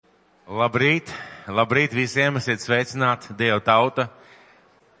Labrīt! Labrīt visiem! Esiet sveicināti, Dieva tauta!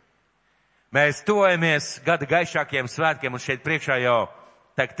 Mēs tojamies gada gaišākajiem svētkiem, un šeit priekšā jau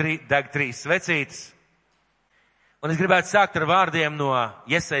deg 3 svecītes. Un es gribētu sākt ar vārdiem no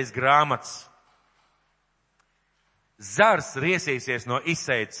Jesajas grāmatas. Zars riesīsies no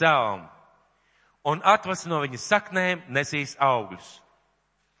Iseja celma, un atvas no viņa saknēm nesīs augļus.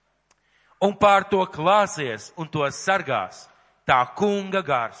 Un pār to klāsies un to sargās tā kunga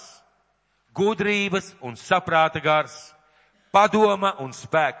gars, gudrības un saprāta gars, padoma un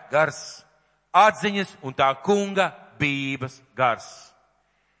spēka gars, atziņas un tā kunga bijības gars.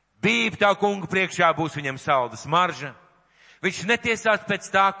 Bība tā kunga priekšā būs viņam salda smarža. Viņš netiesās pēc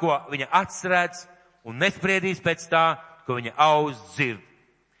tā, ko viņa acis redz, un nespriedīs pēc tā, ko viņa auss dzird.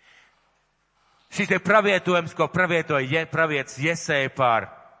 Šis ir pravietojums, ko pravietoja pravietis Jesaja par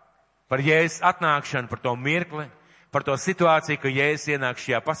Jēzus atnākšanu, par to mirkli, par to situāciju, ka Jēzus ienāk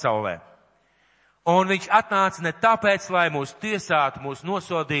šajā pasaulē. Un viņš atnāca ne tāpēc, lai mūs tiesātu, mūs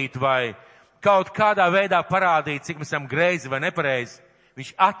nosodītu vai kaut kādā veidā parādītu, cik mēs esam greizi vai nepareizi.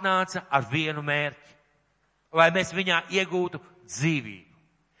 Viņš atnāca ar vienu mērķi, lai mēs viņā iegūtu dzīvību,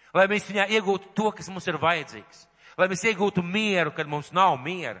 lai mēs viņā iegūtu to, kas mums ir vajadzīgs, lai mēs iegūtu mieru, kad mums nav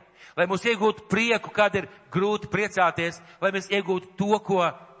miera, lai mēs iegūtu prieku, kad ir grūti priecāties, lai mēs iegūtu to, ko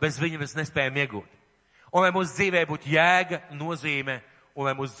bez viņa mēs nespējam iegūt. Un lai mūsu dzīvē būtu jēga, nozīme, un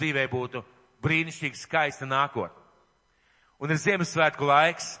lai mūsu dzīvē būtu brīnišķīga, skaista nākotne. Un ir Ziemassvētku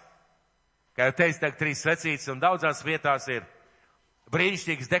laiks, kā jau teicu, tagad 3 svecītes, un daudzās vietās ir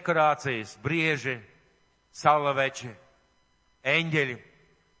brīnišķīgas dekorācijas, brieži, saulaveči, eņģeļi.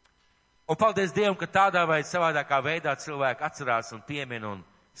 Un paldies Dievam, ka tādā vai savādākā veidā cilvēki atcerās un piemin un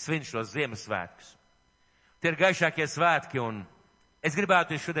svin šos Ziemassvētkus. Tie ir gaišākie svētki, un es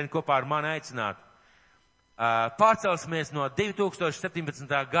gribētu jūs šodien kopā ar mani aicināt. Pārcelsimies no 2017.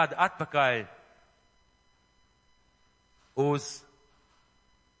 gada atpakaļ uz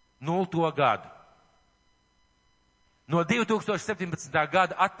 0. gadu. No 2017.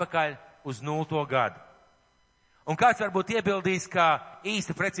 gada atpakaļ uz 0. gadu. Un kāds varbūt iebildīs, ka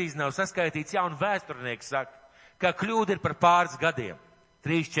īsti precīzi nav saskaitīts, un vēsturnieki saka, ka kļūda ir par pāris gadiem,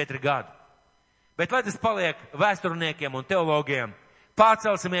 3-4 gadu. Bet lai tas paliek vēsturniekiem un teologiem,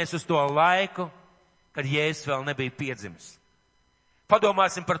 pārcelsimies uz to laiku, kad Jēzus vēl nebija piedzimis.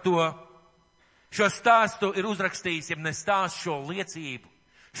 Padomāsim par to. Šo stāstu ir uzrakstījis, ja ne stāstu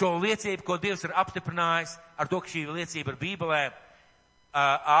šo liecību, ko Dievs ir apstiprinājis ar to, ka šī liecība ir Bībelē,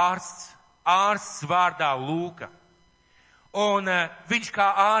 ārsts vārdā Lūka. Un viņš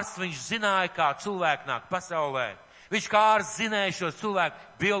kā ārsts, viņš zināja, kā cilvēki nāk pasaulē. Viņš kā ārsts zināja šos cilvēku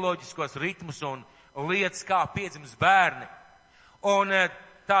bioloģiskos ritmus un lietas, kā piedzims bērni. Un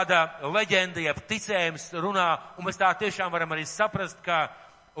tāda leģenda, jeb ticējums runā, un mēs tā tiešām varam arī saprast, ka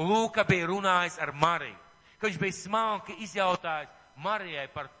Lūka bija runājis ar Mariju. Ka viņš bija smalki izjautājis Marijai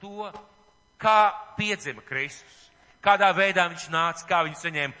par to, kā piedzima Kristus, kādā veidā viņš nāca, kā viņš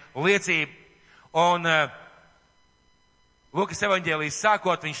saņēma liecību. Un Lūkas evaņģēlijas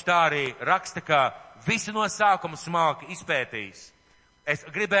sākot, viņš tā arī raksta, ka visu no sākuma smalki izpētījis. Es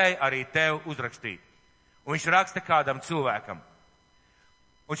gribēju arī tev uzrakstīt. Un viņš raksta kādam cilvēkam.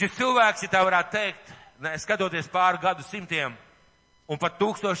 Un šis cilvēks, ja tā varētu teikt, skatoties pāri gadu simtiem un pat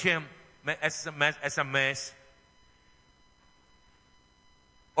tūkstošiem, esam mēs.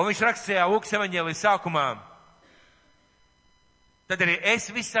 Un viņš rakstīja Lūkas evaņģēlijas sākumā, tad arī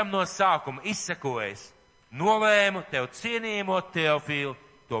es visam no sākuma izsekojis, nolēmu tev cienījamo Teofīlu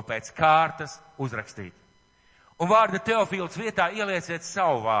to pēc kārtas uzrakstīt. Un vārda Teofīls vietā ielieciet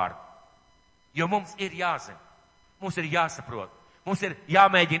savu vārdu, jo mums ir jāzina, mums ir jāsaprot, mums ir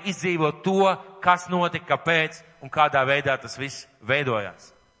jāmēģina izdzīvot to, kas notika, kāpēc un kādā veidā tas viss veidojās.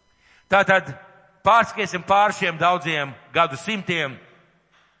 Tātad pārskriesim pār šiem daudziem gadu simtiem,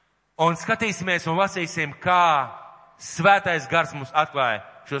 un skatīsimies un lasīsim, kā svētais gars mums atklāja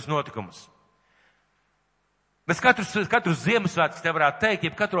šos notikumus. Mēs katru Ziemassvētku, te varētu teikt,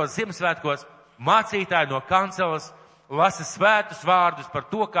 ja katros Ziemassvētkos mācītāji no kanceles lasa svētus vārdus par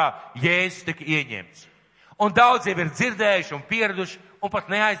to, kā Jēzus tika ieņemts. Un daudz jau ir dzirdējuši un pieraduši, un pat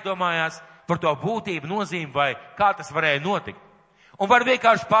neaizdomājās par to būtību, nozīmi vai kā tas varēja notikt. Un var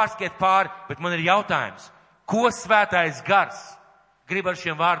vienkārši pārskiet pāri, bet man ir jautājums, ko svētais gars grib ar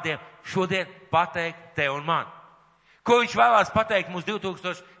šiem vārdiem šodien pateikt tev un man? Ko viņš vēlās pateikt mums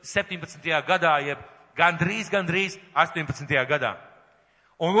 2017. gadā, jeb gandrīz 18. gadā?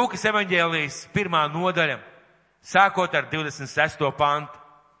 Un Lūkas evaņģēlijas 1. nodaļa, sākot ar 26. pantu.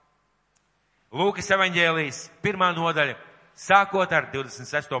 Lūkas evaņģēlijas 1. nodaļa, sākot ar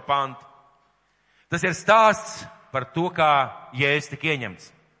 26. pantu. Tas ir stāsts par to, kā Jēzus tika ieņemts.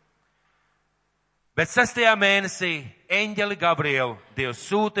 Bet 6. mēnesī eņģeli Gabrielu Dievs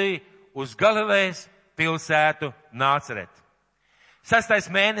sūtīja uz Galilejas pilsētu Nācereti. 6.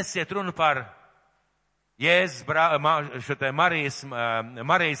 mēnesis iet runa par Jēzus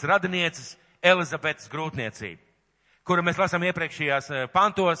Marijas radinieces Elizabetes grūtniecību, kuru mēs lasām iepriekšējās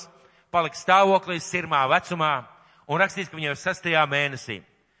pantos, palika stāvoklī sirmā vecumā un rakstīts, ka viņai ir 6. mēnesī.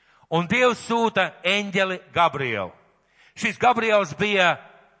 Un Dievs sūta eņģeli Gabrielu. Šis Gabriels bija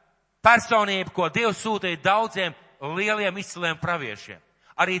personība, ko Dievs sūtīja daudziem lieliem izciliem praviešiem.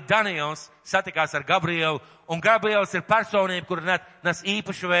 Arī Daniels satikās ar Gabrielu, un Gabriels ir personība, kur nes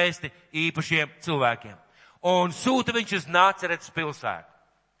īpašu vēsti īpašiem cilvēkiem. Un sūta viņš uz Nāceretes pilsētu.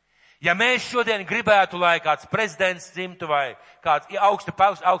 Ja mēs šodien gribētu, lai kāds prezidents dzimtu vai kāds augstu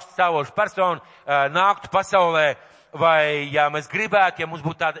stāvošu personu nāktu pasaulē, vai ja mēs gribētu, ja mums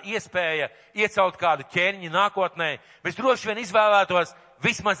būtu tāda iespēja iecelt kādu ķēniņu nākotnē, mēs droši vien izvēlētos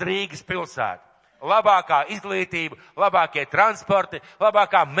vismaz Rīgas pilsētu. Labākā izglītība, labākie transporti,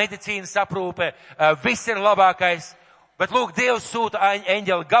 labākā medicīnas aprūpe, viss ir labākais. Bet lūk, Dievs sūta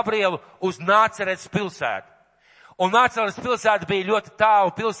eņģeli Gabrielu uz Nāceretes pilsētu. Un Nāceretes pilsēta bija ļoti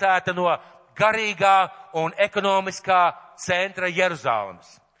tālu pilsēta no garīgā un ekonomiskā centra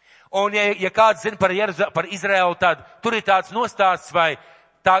Jeruzālemes. Un ja kāds zina par Izraelu, tad tur ir tāds nostāsts, vai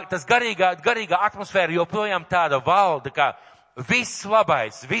tas garīgā atmosfēra joprojām tāda valda, ka viss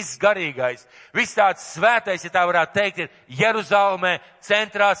labais, viss garīgais, viss tāds svētais, ja tā varētu teikt, ir Jeruzālēmē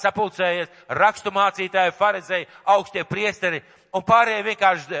centrā sapulcējies rakstu mācītāji, farizēji, augstie priesteri un pārējie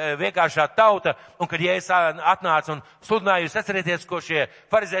vienkāršā tauta. Un kad Jēzus atnāca un sludināja, jūs atcerieties, ko šie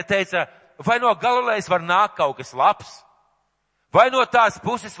farizēji teica, vai no Galilejas var nākt kaut kas labs? Vai no tās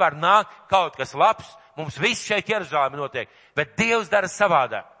puses var nākt kaut kas labs? Mums viss šeit Jeruzālēmē notiek, bet Dievs dara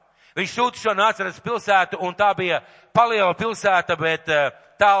savādāk. Viņš sūta šo Nāceretes pilsētu, un tā bija paliela pilsēta, bet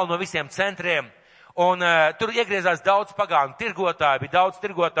tālu no visiem centriem. Un tur iegriezās daudz pagānu tirgotāju, bija daudz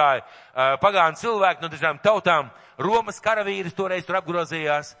tirgotāju, pagānu cilvēku no dažām tautām. Romas karavīri toreiz tur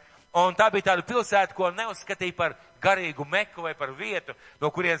apgrozījās. Un tā bija tāda pilsēta, ko neuzskatīja par garīgu Meku vai par vietu, no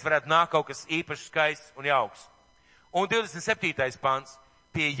kurienes varētu nākt kaut kas īpaši skaists un jauks. Un 27. pants.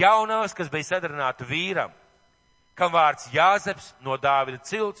 Pie jaunavas, kas bija sadarināta vīram, kam vārds Jāzeps no Dāvida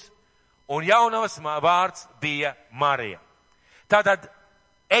cilts, un jaunavas vārds bija Marija. Tātad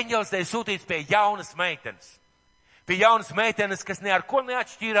eņģelis tiek sūtīts pie jaunas meitenes. Pie jaunas meitenes, kas ne ar ko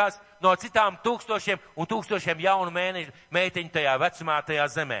neatšķīrās no citām tūkstošiem un tūkstošiem jaunu meiteņu tajā vecumā, tajā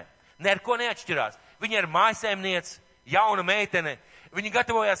zemē. Ne ar ko neatšķirās. Viņa ir mājsaimniece, jauna meitene. Viņa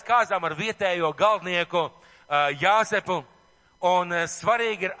gatavojās kāzām ar vietējo galdnieku Jāzepu. Un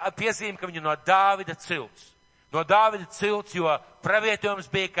svarīgi ir piezīme, ka viņa no Dāvida cilts. No Dāvida cilts, jo pravietojums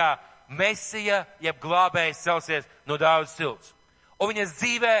bija, kā Mesija, jeb glābējs celsies no Dāvida cilts. Un viņas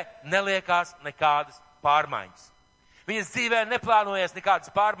dzīvē neliekās nekādas pārmaiņas. Viņas dzīvē neplānojas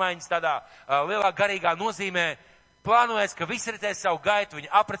nekādas pārmaiņas tādā lielā garīgā nozīmē. Plānojas, ka viss ritēs savu gaitu,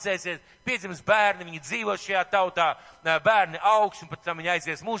 viņi aprecēsies, piedzims bērni, viņi dzīvo šajā tautā, bērni augs un pēc tam viņi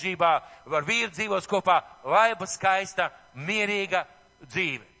aizies mūžībā, ar vīru dzīvos kopā, laiba, skaista, mierīga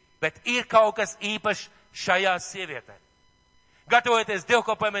dzīve. Bet ir kaut kas īpašs šajā sievietē. Gatavojoties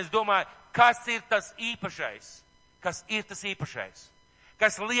dievkalpojumiem, es domāju, kas ir tas īpašais? Kas ir tas īpašais?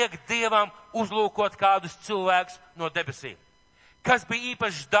 Kas liek Dievam uzlūkot kādus cilvēkus no debesīm? Kas bija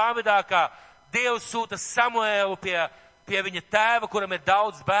īpašs Dāvidā, kā Dievs sūta Samuēlu pie viņa tēva, kuram ir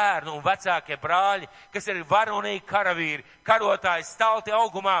daudz bērnu un vecākie brāļi, kas ir varonīgi karavīri, karotāji, stalti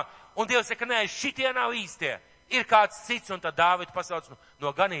augumā. Un Dievs saka, nē, šitie nav īstie. Ir kāds cits, un tad Dāvidu pasauc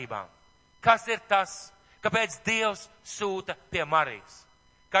no ganībām. Kas ir tas? Kāpēc Dievs sūta pie Marijas?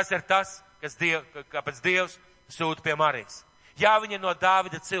 Kas ir tas, kāpēc Dievs sūta pie Marijas? Jā, viņa ir no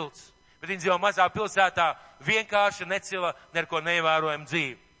Dāvida cilts, bet viņa dzīvo mazā pilsētā, vienkārši necila, neko neievērojama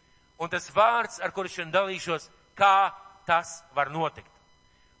dzīve. Un tas vārds, ar kuru šodien dalīšos, kā tas var notikt.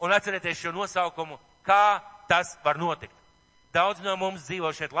 Un atcerieties šo nosaukumu, kā tas var notikt. Daudz no mums dzīvo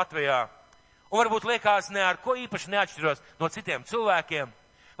šeit Latvijā. Un varbūt liekas, ne ar ko īpaši neatšķiros no citiem cilvēkiem.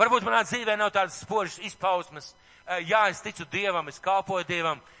 Varbūt manā dzīvē nav tādas spožas izpausmes. Jā, es ticu Dievam, es kalpoju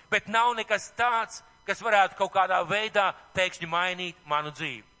Dievam, bet nav nekas tāds, kas varētu kaut kādā veidā pēkšņi mainīt manu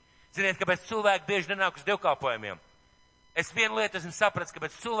dzīvi. Ziniet, kāpēc cilvēki bieži nenāk uz dievkalpojumiem? Es vienu lietu esmu sapratis,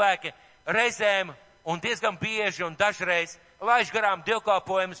 kāpēc cilvēki reizēm un diezgan bieži un dažreiz laiž garām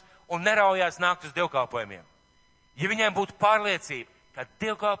dievkalpojumus un neraujās nākt uz dievkalpojumiem. Ja viņiem būtu pārliecība, ka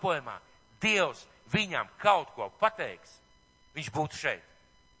dievkalpojumā Dievs viņam kaut ko pateiks, viņš būtu šeit.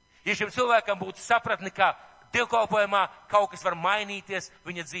 Ja šim cilvēkam būtu sapratni, ka dievkalpojumā kaut kas var mainīties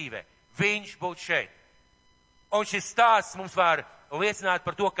viņa dzīvē, viņš būtu šeit. Un šis stāsts mums var liecināt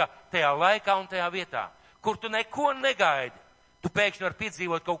par to, ka tajā laikā un tajā vietā, kur tu neko negaidi, tu pēkšņi vari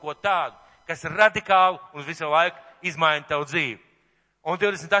piedzīvot kaut ko tādu, kas radikāli un visu laiku izmaina tavu dzīvi. Un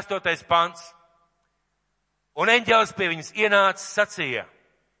 28. pants. Un eņģelis pie viņas ienāca, sacīja,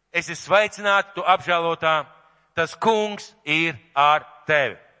 esi sveicināta, tu apžēlotā, tas kungs ir ar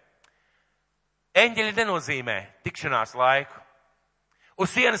tevi. Eņģeļi nenozīmē tikšanās laiku.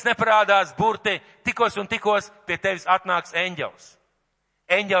 Uz sienas neparādās burti, tikos un tikos pie tevis atnāks eņģelis.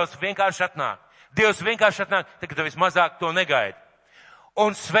 Eņģelis vienkārši atnāk. Dievs vienkārši atnāk, tad, kad tu vismazāk to negaidi.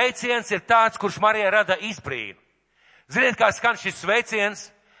 Un sveiciens ir tāds, kurš Marijai rada izbrīnu. Ziniet, kā skan šis sveiciens?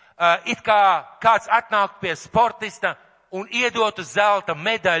 It kā kāds atnāk pie sportista un iedotu zelta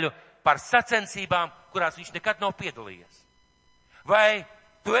medaļu par sacensībām, kurās viņš nekad nav piedalījies. Vai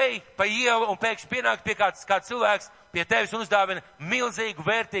tu ej pa ielu un pēkšņi pienāk pie kāds cilvēks pie tevis un uzdāvina milzīgu,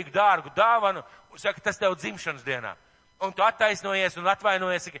 vērtīgu, dārgu dāvanu un saka, tas tev dzimšanas dienā. Un tu attaisnojies un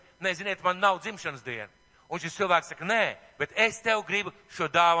atvainojies, saka, nē, ziniet, man nav dzimšanas diena. Un šis cilvēks saka, nē, bet es tev gribu šo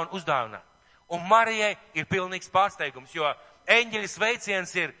dāvanu uzdāvināt. Un Marijai ir pilnīgs pārsteigums, jo eņģeļa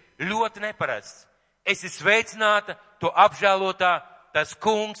sveiciens ir ļoti neparasts. Esi sveicināta, tu apžēlotā, tas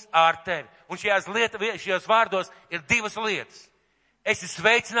kungs ar tevi. Un šajos vārdos ir divas lietas. Esi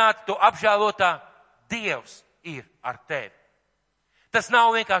sveicināta, tu apžēlotā, Dievs ir ar tevi. Tas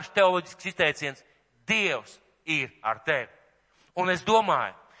nav vienkārši teoloģisks izteiciens. Dievs ir ar tevi. Un es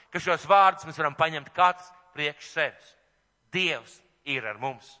domāju, ka šos vārdus mēs varam paņemt katrs priekš sevis. Dievs ir ar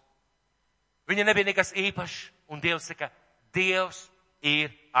mums. Viņa nebija nekas īpašs, un Dievs saka, Dievs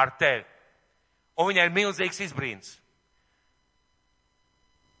ir ar tevi. Un viņai ir milzīgs izbrīns.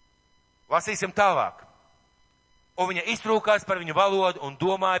 Lasīsim tālāk. Un viņa iztrūkās par viņu valodu un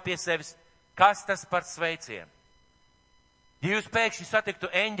domāja pie sevis, kas tas par sveicienu. Ja jūs pēkšņi satiktu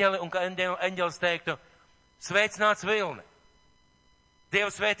eņģeli un ka eņģelis teiktu, sveicināts Vilni,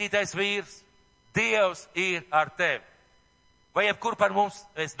 Dievs svētītais vīrs, Dievs ir ar tevi. Vai jebkur par mums,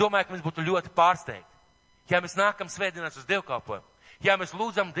 es domāju, ka mēs būtu ļoti pārsteigti. Ja mēs nākam svētdienās uz dievkalpojumu, ja mēs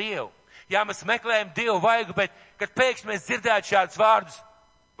lūdzam Dievu, ja mēs meklējam Dievu vaigu, bet kad pēkšņi mēs dzirdētu šādus vārdus,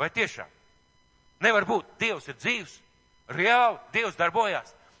 vai tiešām? Nevar būt. Dievs ir dzīvs, reāli Dievs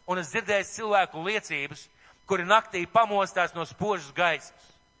darbojās. Un es dzirdēju cilvēku liecības, kuri naktī pamostās no spožas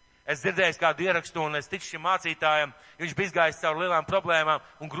gaismas. Es dzirdēju kādu ierakstu un es ticu šim mācītājam, viņš bija izgājis caur lielām problēmām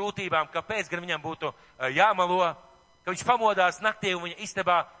un grūtībām, kāpēc gan viņam būtu jāmalo, ka viņš pamodās naktī un viņa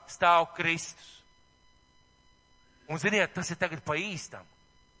istabā stāv Kristus. Un ziniet, tas ir tagad pa īstam.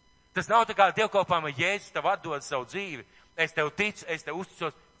 Tas nav tā kā dievkalpojumā Jēzus tev atdod savu dzīvi. Es tev ticu, es tev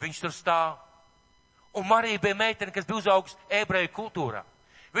uzticos, viņš tur stāv. Un Marija bija meitene, kas bija uzaugusi ebreju kultūrā.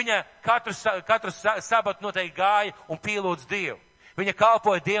 Viņa katru sabatu noteikti gāja un pielūdz Dievu. Viņa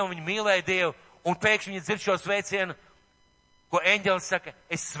kalpoja Dievu, viņa mīlēja Dievu, un pēkšņi viņa dzird šo sveicienu, ko eņģelis saka,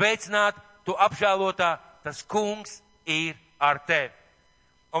 es sveicinātu, tu apžēlotā, tas kungs ir ar tevi.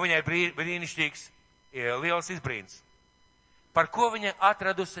 Un viņai ir brīnišķīgs, liels izbrīns. Par ko viņa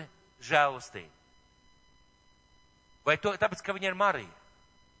atradusi žēlastību? Vai tāpēc, ka viņa ir Marija?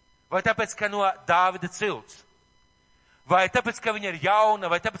 Vai tāpēc, ka no Dāvida cilts? Vai tāpēc, ka viņa ir jauna,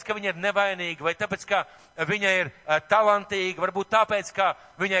 vai tāpēc, ka viņa ir nevainīga, vai tāpēc, ka viņa ir talantīga, varbūt tāpēc, ka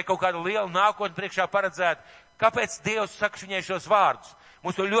viņai kaut kāda liela nākotne priekšā paredzēta. Kāpēc Dievs saka viņai šos vārdus?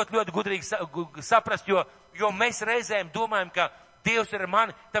 Mums to ļoti, ļoti gudrīgi saprast, jo mēs reizēm domājam, ka Dievs ir ar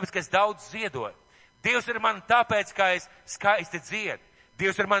mani, tāpēc, ka es daudz ziedoju. Dievs ir ar mani tāpēc, ka es skaisti dziedu.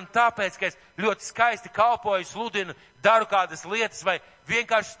 Dievs ir man tāpēc, ka es ļoti skaisti kalpoju, sludinu, daru kādas lietas, vai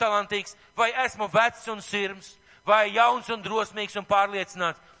vienkārši talantīgs, vai esmu vecs un sirms, vai jauns un drosmīgs un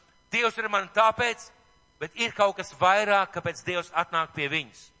pārliecināts. Dievs ir man tāpēc, bet ir kaut kas vairāk, kāpēc Dievs atnāk pie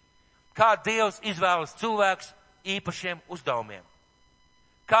viņas. Kā Dievs izvēlas cilvēkus īpašiem uzdevumiem.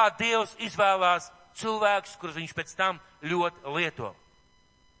 Kā Dievs izvēlās cilvēkus, kurus viņš pēc tam ļoti lieto.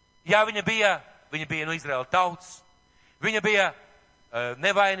 Jā, viņa bija no Izraēla tautas. Viņa bija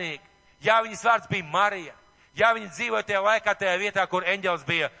nevainīga. Jā, viņas vārds bija Marija. Jā, viņa dzīvoja tajā laikā, tajā vietā, kur eņģelis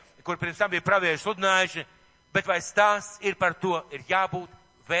bija, kur pirms tam bija pravieši sludinājuši. Bet vai stāsts ir par to, ir jābūt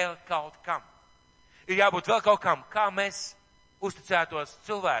vēl kaut kam. Ir jābūt vēl kaut kam, kā mēs uzticētos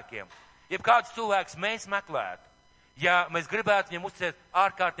cilvēkiem. Jeb kādus cilvēkus mēs meklētu, ja mēs gribētu viņam uzticēt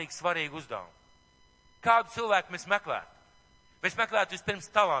ārkārtīgi svarīgu uzdevumu. Kādu cilvēku mēs meklētu? Mēs meklētu vispirms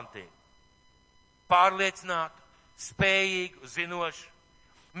talantīgu, pārliecinātu, spējīgu, zinošu.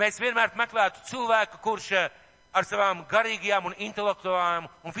 Mēs vienmēr meklētu cilvēku, kurš ar savām garīgajām un intelektuālām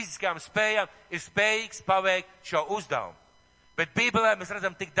un fiziskajām spējām ir spējīgs paveikt šo uzdevumu. Bet Bībelē mēs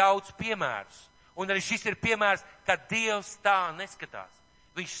redzam tik daudz piemērus. Un arī šis ir piemērs, ka Dievs tā neskatās.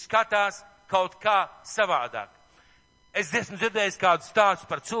 Viņš skatās kaut kā savādāk. Es esmu dzirdējis kādu stāstu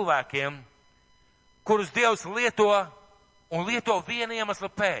par cilvēkiem, kurus Dievs lieto un lieto viena iemesla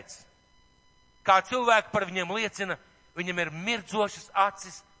pēc. Kā cilvēki par viņiem liecina, viņam ir mirdzošas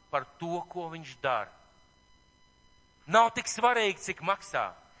acis par to, ko viņš dara. Nav tik svarīgi, cik maksā.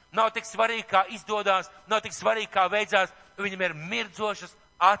 Nav tik svarīgi, kā izdodās, nav tik svarīgi, kā veicās. Viņam ir mirdzošas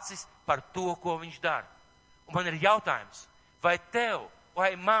acis par to, ko viņš dara. Un man ir jautājums, vai tev,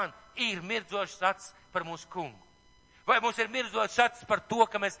 vai man ir mirdzošas acis par mūsu kungu? Vai mums ir mirdzošas acis par to,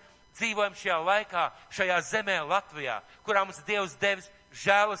 ka mēs dzīvojam šajā laikā, šajā zemē Latvijā, kurā mums Dievs devis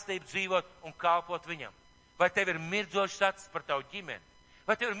žēlastību dzīvot un kalpot viņam? Vai tev ir mirdzošas acis par tavu ģimeni?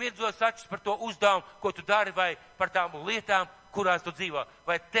 Vai tev ir mirdzošas acis par to uzdevumu, ko tu dari, vai par tām lietām, kurās tu dzīvo?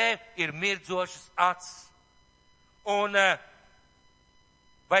 Vai tev ir mirdzošas acis? Un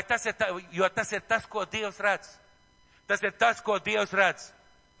vai tas ir jo tas ir tas, ko Dievs redz? Tas ir tas, ko Dievs redz.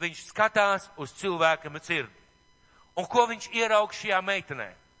 Viņš skatās uz cilvēkam sirdi. Un ko viņš ieraug šajā meitenē?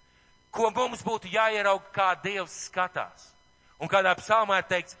 Ko mums būtu jāieraug, kā Dievs skatās? Un kādā psalmā ir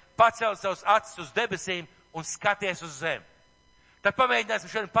teikts, pacel savus acis uz debesīm un skaties uz zemi. Tad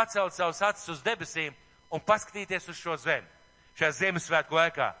pamēģināsim šodien pacelt savus acis uz debesīm un paskatīties uz šo zemi. Šajā Ziemassvētku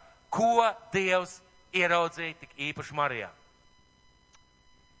laikā. Ko Dievs ieraudzīja tik īpaši Marijā?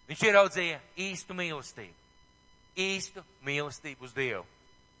 Viņš ieraudzīja īstu mīlestību. Īstu mīlestību uz Dievu.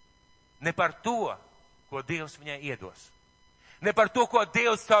 Ne par to, ko Dievs viņai iedos. Ne par to, ko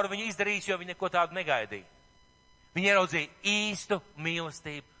Dievs caur viņu izdarīs, jo viņa neko tādu negaidīja. Viņa ieraudzīja īstu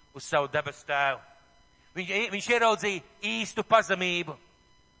mīlestību uz savu debesu tēvu. Viņš ieraudzīja īstu pazemību.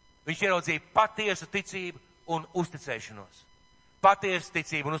 Viņš ieraudzīja patiesu ticību un uzticēšanos. Patiesu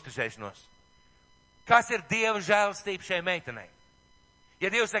ticību un uzticēšanos. Kas ir Dieva žēlastība šai meitenei?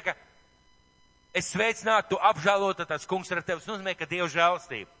 Ja Dievs saka, es sveicinātu, tu apžēlot, tad tas kungs ar tevi nozīmē, ka Dieva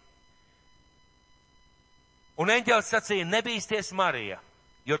žēlastība. Un eņģelis sacīja, nebīsties Marija,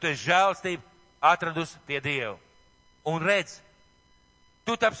 jo tu esi žēlastību atradusi pie Dieva. Un redz,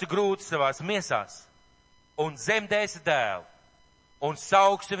 tu tapsi grūti savās miesās un dzemdēsi dēlu un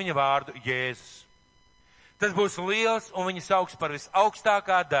saugsi viņa vārdu Jēzus. Tas būs liels un viņa sauks par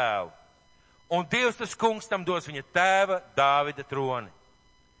visaugstākā dēlu. Un Dievs tas kungs tam dos viņa tēva Dāvida troni.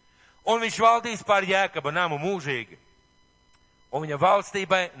 Un viņš valdīs pār Jēkaba namu mūžīgi. Un viņa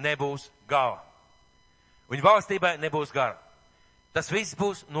valstībai nebūs gala. Viņa valstībai nebūs gara. Tas viss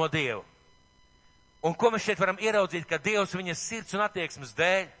būs no Dieva. Un ko mēs šeit varam ieraudzīt, ka Dievs viņas sirds un attieksmes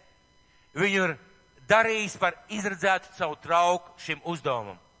dēļ viņu ir darījis par izredzētu savu trauku šim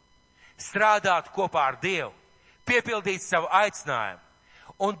uzdevumam. Strādāt kopā ar Dievu, piepildīt savu aicinājumu.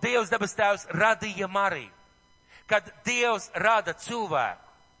 Un Dievs dabas tēvs radīja Mariju. Kad Dievs rada cilvēku,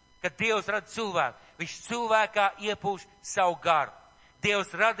 viņš cilvēkā iepūš savu garu.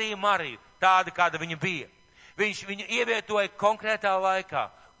 Dievs radīja Mariju tādu, kāda viņa bija. Viņš viņu ievietoja konkrētā laikā,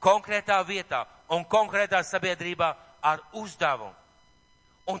 konkrētā vietā un konkrētā sabiedrībā ar uzdevumu.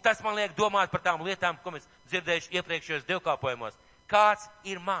 Un tas man liek domāt par tām lietām, ko mēs dzirdējuši iepriekšējos dievkalpojumos. Kāds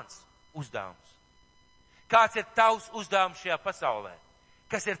ir mans uzdevums? Kāds ir tavs uzdevums šajā pasaulē?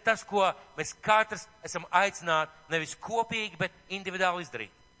 Kas ir tas, ko mēs katrs esam aicināti nevis kopīgi, bet individuāli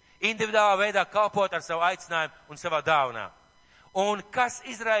izdarīt? Individuālā veidā kalpot ar savu aicinājumu un savā dāvanā. Un kas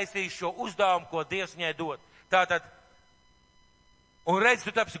izraisīs šo uzdevumu, ko Dievs viņai dod? Tātad, un redz,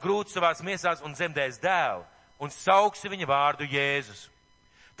 tu tapsi grūti savās miesās un dzemdēs dēlu, un sauksi viņa vārdu Jēzus.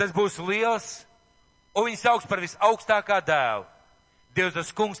 Tas būs liels, un viņa sauks par visaugstākā dēlu. Dievs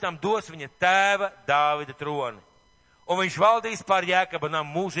tas kungs tam dos viņa tēva Dāvida troni. Un viņš valdīs pār Jēkaba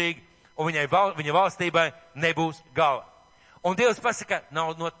namu mūžīgi, un viņa valstībai nebūs gala. Un Dievs pasaka,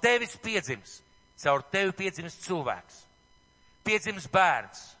 nav no tevis piedzims, caur tevi piedzims cilvēks. Piedzims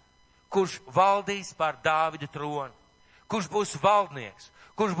bērns, kurš valdīs pār Dāvida troni, kurš būs valdnieks,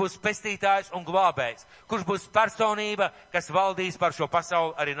 kurš būs pestītājs un glābējs, kurš būs personība, kas valdīs pār šo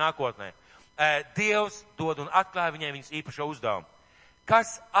pasauli arī nākotnē. Dievs dod un atklāja viņai viņas īpašo uzdevumu.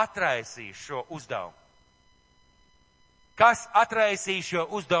 Kas atraisīs šo uzdevumu? Kas atraisīs šo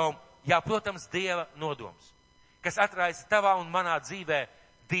uzdevumu? Jā, protams, Dieva nodoms. Kas atraisa tavā un manā dzīvē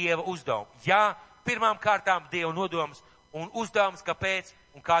Dieva uzdevumu. Jā, pirmām kārtām Dieva nodoms un uzdevums, kāpēc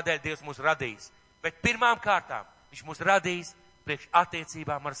un kādēļ Dievs mūs radīs. Bet pirmām kārtām Viņš mūs radīs priekš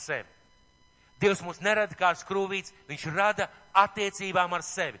attiecībām ar sevi. Dievs mūs nerada kā skrūvīts, Viņš rada attiecībām ar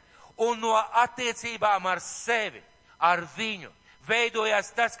sevi. Un no attiecībām ar sevi, ar viņu,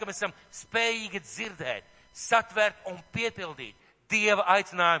 veidojās tas, ka mēs esam spējīgi dzirdēt, satvert un piepildīt Dieva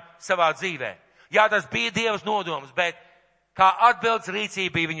aicinājumu savā dzīvē. Jā, tas bija Dievas nodoms, bet kā atbildes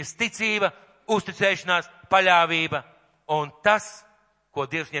rīcība bija viņas ticība, uzticēšanās, paļāvība un tas, ko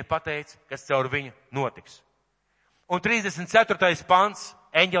Dievs viņai pateica, kas caur viņu notiks. Un 34. pants,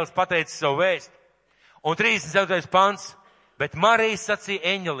 eņģelis pateica savu vēstu. Un 34. pants, bet Marija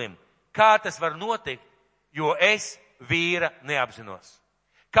sacīja eņģelim, kā tas var notikt, jo es vīra neapzinos.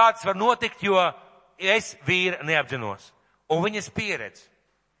 Kā tas var notikt, jo es vīra neapzinos. Un viņas pieredze,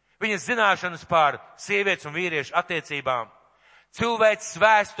 viņas zināšanas pār sievietes un vīriešu attiecībām, cilvēks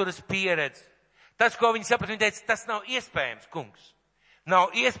vēstures pieredze. Tas, ko viņi saprat, viņi teica, tas nav iespējams, kungs.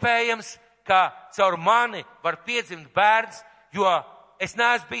 Nav iespējams, ka caur mani var piedzimt bērns, jo es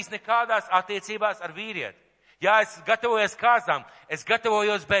neesmu bijis nekādās attiecībās ar vīrieti. Jā, es gatavojos kāzām, es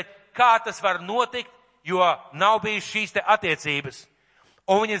gatavojos, bet kā tas var notikt, jo nav bijis šīs te attiecības.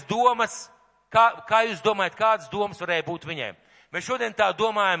 Un viņas domas, kā jūs domājat, kādas domas varēja būt viņiem? Mēs šodien tā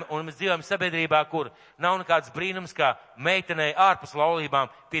domājam, un mēs dzīvojam sabiedrībā, kur nav nekāds brīnums, kā meitenei ārpus laulībām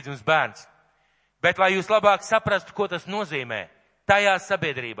piedzims bērns. Bet, lai jūs labāk saprastu, ko tas nozīmē tajā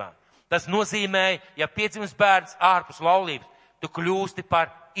sabiedrībā, tas nozīmē, ja piedzims bērns ārpus laulības, tu kļūsti par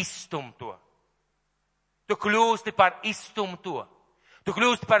izstumto. Tu kļūsti par izstumto. Tu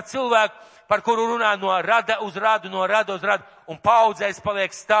kļūsti par cilvēku, par kuru runā no rada uz radu, un paudzēs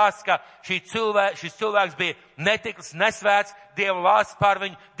paliek stāsts, ka šis cilvēks bija netikls, nesvēts, Dieva lāsts pār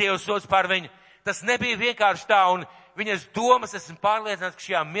viņu, Dieva sods pār viņu. Tas nebija vienkārši tā, un viņas domas, esmu pārliecināts, ka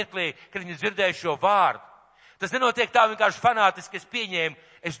šajā mirklī, kad viņas dzirdēja šo vārdu. Tas nenotiek tā vienkārši fanātiski, es pieņēmu.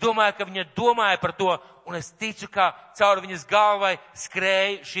 Es domāju, ka viņa domāja par to, un es ticu, ka caur viņas galvai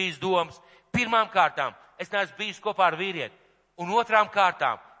skrēja šīs domas. Pirmām kārtām, es neesmu bijis kopā ar vīrieti. Un otrām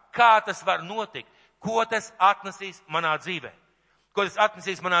kārtām, kā tas var notikt? Ko tas atnesīs manā dzīvē? Ko tas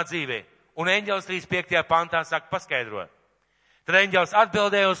atnesīs manā dzīvē? Un eņģelis 35. pantā saka paskaidrot. Tad eņģelis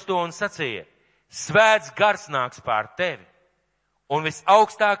atbildēja uz to un sacīja, svēts gars nāks pār tevi, un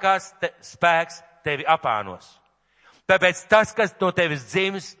visaugstākās spēks tevi apānos. Tāpēc tas, kas no tevis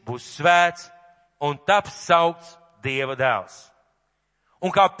dzims, būs svēts un taps saukts Dieva dēls.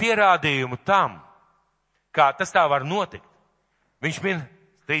 Un kā pierādījumu tam, kā tas tā var notikt, viņš min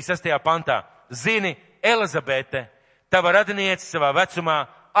 36. pantā, zini, Elizabete, tava radiniece savā vecumā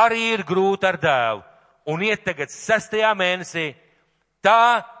arī ir grūta ar dēlu, un iet tagad 6. mēnesī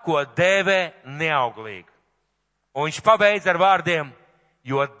tā, ko dēvē neauglīgi. Un viņš pabeidz ar vārdiem,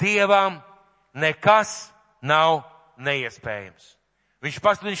 jo Dievam nekas nav neiespējams. Viņš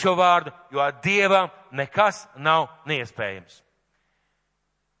pasludina šo vārdu, jo Dievam nekas nav neiespējams.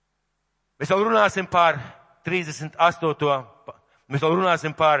 Mēs vēl runāsim par 38. Mēs vēl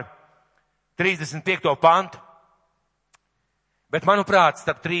runāsim par 35. pantu. Bet, manuprāt,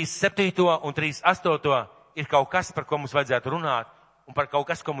 starp 37. un 38. ir kaut kas, par ko mums vajadzētu runāt, un par kaut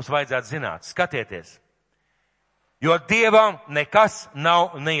kas, ko mums vajadzētu zināt. Skatieties. Jo Dievam nekas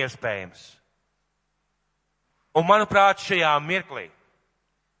nav neiespējams. Un, manuprāt, šajā mirklī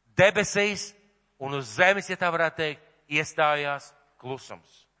debesīs un uz zemes, ja tā varētu teikt, iestājās klusums.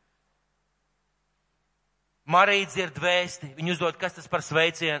 Marija dzird vēsti, viņa uzdod, kas tas par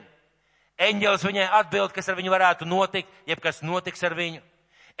sveicienu. Eņģelis viņai atbild, kas ar viņu varētu notikt, jeb kas notiks ar viņu.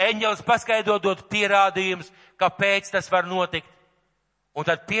 Eņģelis paskaidro, dod pierādījumus, kāpēc tas var notikt. Un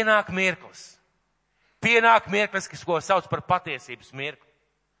tad pienāk mirklis. Pienāk mirklis, ko sauc par patiesības mirkli.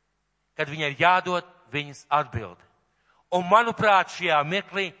 Kad viņai ir jādod viņas atbildi. Un, manuprāt, šajā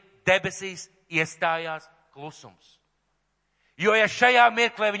mirklī debesīs iestājās klusums. Jo, ja šajā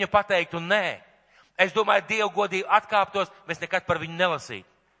mirklī viņa pateiktu nē, es domāju, Dievu godīgi atkāptos, mēs nekad par viņu nelasītu.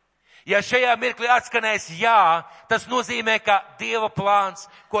 Ja šajā mirklī atskanēs jā, tas nozīmē, ka Dieva plāns,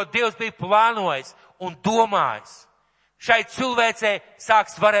 ko Dievs bija plānojis un domājis, šai cilvēcei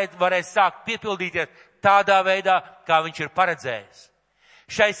varēs sākt piepildīties tādā veidā, kā viņš ir paredzējis.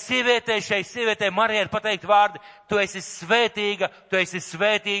 Šai sievietei Marijai ir pateikt vārdi, tu esi svētīga, tu esi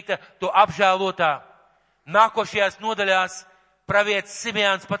svētīta, tu apžēlotā. Nākošajās nodaļās pravietis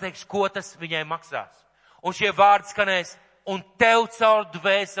Simeons pateiks, ko tas viņai maksās. Un šie vārdi skanēs, un tev caur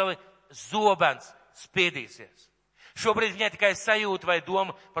dvēseli zobens spiedīsies. Šobrīd viņai tikai sajūta vai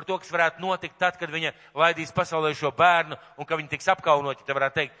doma par to, kas varētu notikt tad, kad viņa laidīs pasaulē šo bērnu un ka viņa tiks apkaunoti, te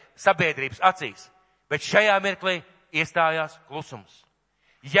varētu teikt, sabiedrības acīs. Bet šajā mirklī iestājās klusums.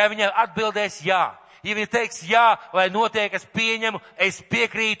 Ja viņai atbildēs jā, ja viņa teiks jā, lai notiek, es pieņemu, es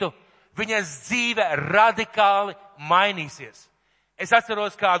piekrītu, viņas dzīve radikāli mainīsies. Es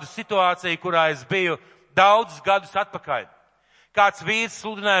atceros kādu situāciju, kurā es biju daudzus gadus atpakaļ. Kāds vīrs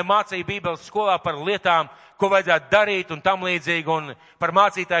sludināja mācīja Bībeles skolā par lietām, ko vajadzētu darīt un tam līdzīgi, un par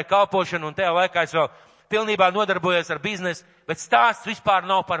mācītāju kalpošanu, un tajā laikā es vēl pilnībā nodarbojos ar biznesu, bet stāsts vispār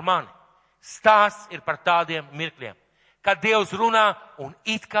nav par mani. Stāsts ir par tādiem mirkļiem, kad Dievs runā un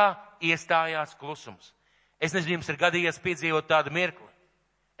it kā iestājās klusums. Es nezinu, jums ir gadījies piedzīvot tādu mirkli.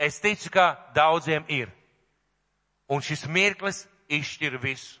 Es ticu, ka daudziem ir. Un šis mirklis izšķir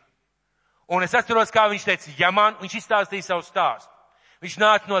visu. Un es atceros, kā viņš teica, ja man, viņš izstāstīja savu stāstu. Viņš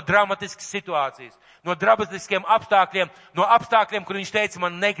nāca no dramatiskas situācijas, no dramatiskiem apstākļiem, no apstākļiem, kur viņš teica,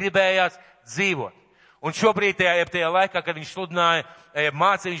 man negribējās dzīvot. Un šobrīd tajā laikā, kad viņš sludināja,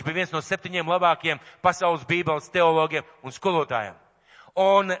 mācīja, viņš bija viens no 7 labākajiem pasaules bībeles teologiem un skolotājiem.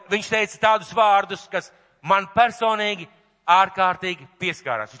 Un viņš teica tādus vārdus, kas man personīgi ārkārtīgi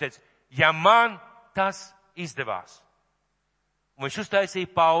pieskārās. Viņš teica, ja man tas izdevās. Un viņš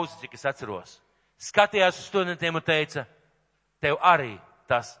uztaisīja pauzi, cik es atceros. Skatījās uz studentiem un teica, tev arī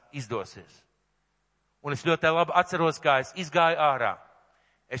tas izdosies. Un es ļoti labi atceros, kā es izgāju ārā.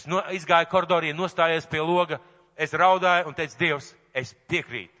 Es izgāju koridorī, nostājies pie loga, es raudāju un teicu, Dievs, es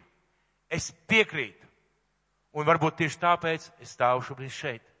piekrītu. Es piekrītu. Un varbūt tieši tāpēc es stāvu šobrīd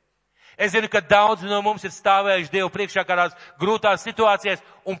šeit. Es zinu, ka daudzi no mums ir stāvējuši Dievu priekšā kādās grūtās situācijās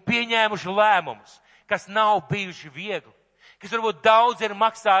un pieņēmuši lēmumus, kas nav bijuši viegli, kas varbūt daudz ir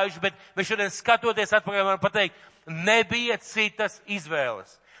maksājuši, bet šodien skatoties atpakaļ man pateikt, nebija citas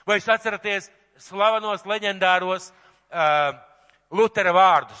izvēles. Vai jūs atceraties slavenos leģendāros Lutera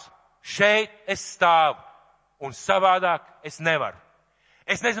vārdus? Šeit es stāvu un savādāk es nevaru.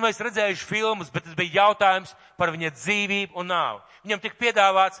 Es nezinu, vai es redzējuši filmas, bet tas bija jautājums par viņa dzīvību un nāvi. Viņam tika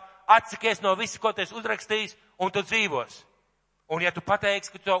piedāvāts atsakies no visu, ko tu esi uzrakstījis, un tu dzīvos. Un ja tu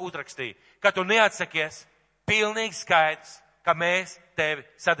pateiksi, ka tu to uzrakstīji, ka tu neatsakies, pilnīgi skaidrs, ka mēs tevi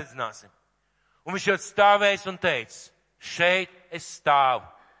sadedzināsim. Un viņš jau stāvēs un teica, šeit es stāvu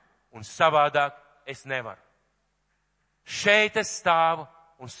un savādāk es nevaru. Šeit es stāvu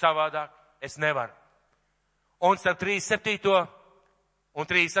un savādāk es nevaru. Un starp 37. un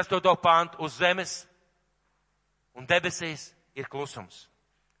 38. pantu uz zemes un debesīs ir klusums.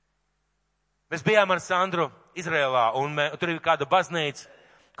 Mēs bijām ar Sandru Izrēlā un tur ir kāda baznīca,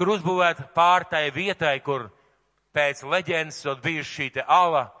 kur uzbūvēta pār tai vietai, kur pēc leģendas bijuši šī te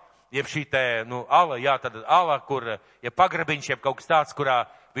ala, jeb šī te, ala, jā, tad ala, kur, ja pagrabiņš, jeb kaut kas tāds, kurā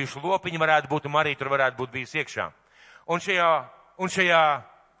bijuši lopiņi varētu būt, un arī tur varētu būt bijis iekšā. Un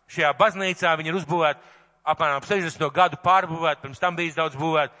šajā baznīcā viņi ir uzbūvēti apmēram 60 gadu pārbūvēti, pirms tam bijis daudz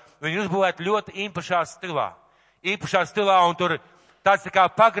būvēti. Viņi ir uzbūvēti ļoti īpašā stilā, un tur tāds tā kā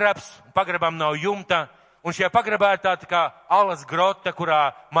pagrabam nav jumta, un šajā pagrabā ir tā kā alas grota,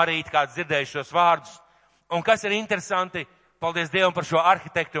 kurā Marija kāds dzirdējuši šos vārdus. Un kas ir interesanti, paldies Dievam par šo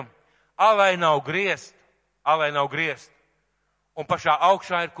arhitektu, alai nav griezt, un pašā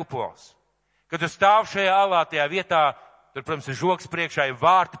augšā ir kupols. Kad tu stāv šajā alā, tajā vietā, tur, protams, ir žoks priekšā, ir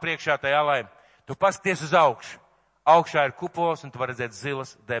vārti priekšā tajā alai, tu paskaties uz augšu. Augšā ir kupols, un tu vari redzēt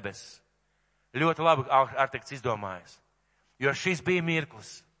zilas debesis. Ļoti labi arhitekts izdomājas. Jo šis bija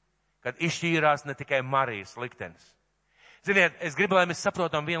mirklis, kad izšķīrās ne tikai Marijas liktenis. Ziniet, es gribu, lai mēs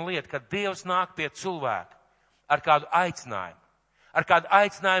saprotam vienu lietu, kad Dievs nāk pie cilvēka ar kādu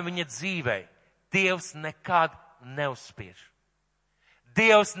aicinājumu viņa dzīvei. Dievs nekad neuzspiež.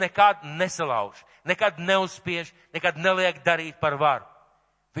 Dievs nekad nesalauž, nekad neuzspiež, nekad neliek darīt par varu.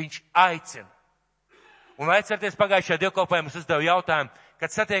 Viņš aicina. Un lai atcerieties pagājušajā dievkalpojumā, es uzdevu jautājumu,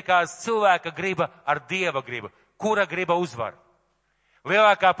 kad satiekās cilvēka griba ar Dieva gribu, kura griba uzvar?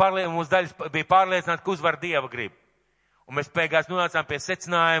 Lielākā mūsu daļa bija pārliecināta, ka uzvar Dieva gribu. Un mēs beigās nonācām pie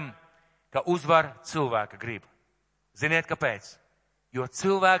secinājuma, ka uzvar cilvēka griba. Ziniet, kāpēc? Jo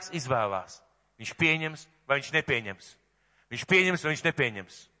cilvēks izvēlās. Viņš pieņems vai viņš nepieņems. Viņš pieņems vai viņš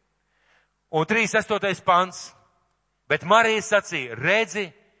nepieņems. Un 38. pants. Bet Marija sacīja, redzi,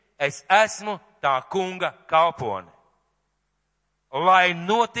 es esmu tā kunga kalpone. Lai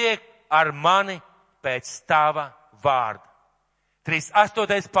notiek ar mani pēc tava vārda.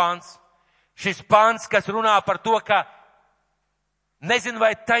 38. pants. Šis pants, kas runā par to, ka nezinu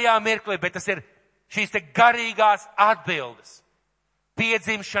vai tajā mirklī, bet tas ir šīs te garīgās atbildes.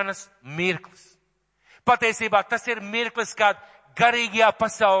 Piedzimšanas mirklis. Patiesībā tas ir mirklis, kad garīgajā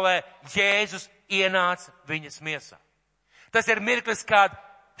pasaulē Jēzus ienāca viņas miesā. Tas ir mirklis, kad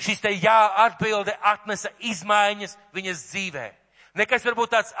šis te jā atbilde atnesa izmaiņas viņas dzīvē. Nekas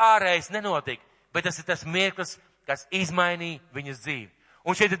varbūt tāds ārējs nenotika, bet tas ir tas mirklis, kas izmainīja viņas dzīvi.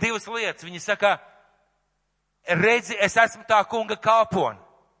 Un šeit ir divas lietas. Viņa saka, redzi, es esmu tā kunga kalpone.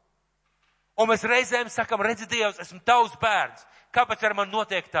 Un mēs reizēm sakam, redzi Dievs, esmu tavs bērns. Kāpēc ar man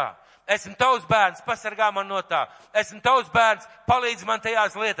notiek tā? Esmu tavs bērns, pasargā man no tā. Esmu tavs bērns, palīdz man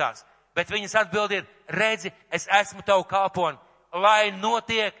tajās lietās. Bet viņas atbildi ir, redzi, es esmu tavu kalponi, lai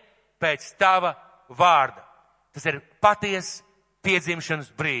notiek pēc tava vārda. Tas ir patiesa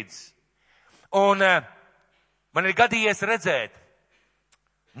piedzimšanas brīdis. Un man ir gadījies redzēt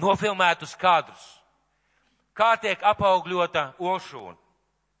nofilmētus kadrus, kā tiek apaugļota olšūna,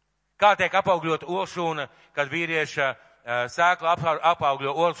 kā tiek apaugļot olšūna, kad vīrieša sēkla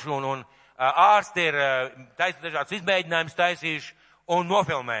apaugļo olšūnu, un ārsti ir taisot dažādus izmēģinājumus taisījuši un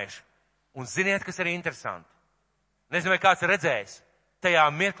nofilmējuši. Un ziniet, kas ir interesanti? Nezinu, vai kāds ir redzējis. Tajā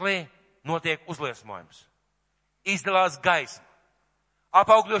mirklī notiek uzliesmojums. Izdalās gaisma.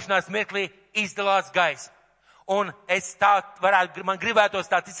 Apaugļošanās mirklī izdalās gaisma. Un es man gribētos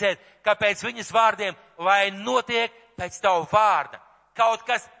tā ticēt, ka pēc viņas vārdiem, lai notiek pēc tavu vārda, kaut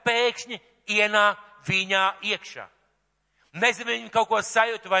kas pēkšņi ienāk viņā iekšā. Nezinu, viņi kaut ko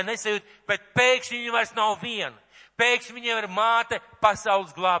sajūta vai nesajūta, bet pēkšņi viņi vairs nav viena. Pēkšņi viņiem ir māte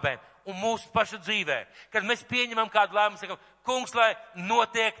pasaules glābēm un mūsu pašu dzīvē. Kad mēs pieņemam kādu lēmumu, sakam, kungs, lai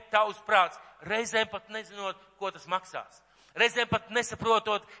notiek tavs prāts, reizēm pat nezinot, ko tas maksās. Reizēm pat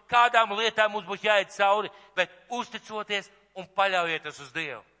nesaprotot, kādām lietām mums būs jāiet cauri, bet uzticoties un paļaujieties uz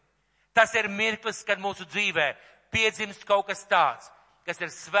Dievu. Tas ir mirklis, kad mūsu dzīvē piedzimst kaut kas tāds, kas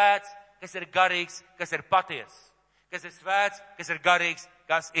ir svēts, kas ir garīgs, kas ir patiess. Kas ir svēts, kas ir garīgs,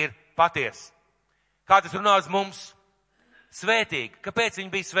 kas ir patiess. Kā tas runā uz mums? Svētīgi. Kāpēc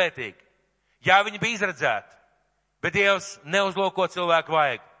viņi bija svētīgi? Jā, viņi bija izredzēti, bet Dievs neuzlūko cilvēku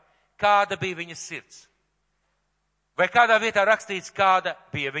vajag. Kāda bija viņas sirds? Vai kādā vietā rakstīts, kāda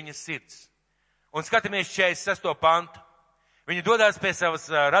bija viņas sirds? Un skatāmies 46. pantu. Viņi dodās pie savas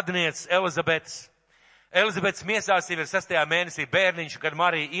radinieces Elizabetes. Elizabetes miesās jau ir 6. mēnesī bērniņš, kad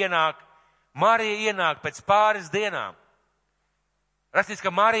Marija ienāk. Marija ienāk pēc pāris dienām. Rakstīts,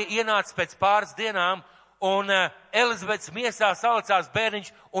 ka Marija ienāca pēc pāris dienām, un Elizabetes miesā salicās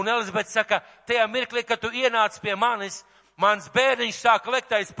bērniņš, un Elizabete saka, tajā mirklī, kad tu ienāc pie manis, mans bērniņš sāk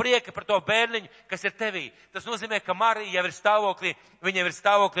lekt aiz prieka par to bērniņu, kas ir tevī. Tas nozīmē, ka Marija jau ir stāvoklī, viņa jau ir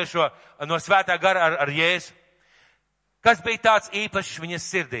stāvoklī no svētā gara ar Jēzu. Kas bija tāds īpašs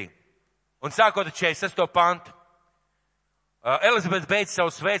viņas sirdī? Un sākot ar 46. pantu. Elizabete beidz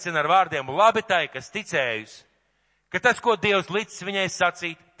savu sveicienu ar vārdiem labi tai, kas ticējusi, ka tas, ko Dievs licis viņai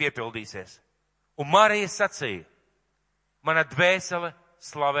sacīt, piepildīsies. Un Marija sacīja, mana dvēsele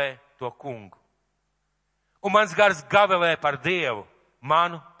slavē to kungu. Un mans gars gavelē par Dievu,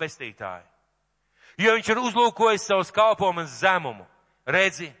 manu pestītāju. Jo viņš ir uzlūkojis savus kalpojumus zemumu.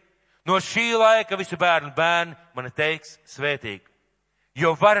 Redzi, no šī laika visu bērnu bērni mani teiks svētīgi.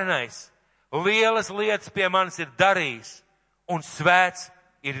 Jo varenais lielas lietas pie manis ir darījis, un svēts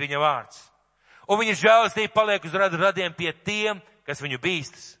ir viņa vārds. Un viņa žēlastība paliek uz radiem pie tiem, kas viņu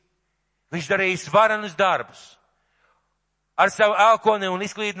bīstas. Viņš darījis varenus darbus. Ar savu elkoni un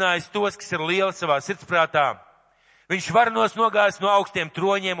izklīdinājis tos, kas ir lieli savā sirdsprātā. Viņš varenos nogājis no augstiem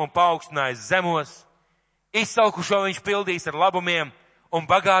troņiem un paaugstinājis zemos. Izsalkušo viņš pildījis ar labumiem un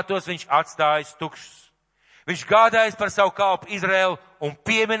bagātos viņš atstājis tukšus. Viņš gādājis par savu kalpu Izraēlu un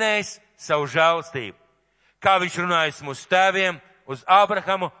pieminējis savu žēlastību. Kā viņš runājis mūsu tēviem, uz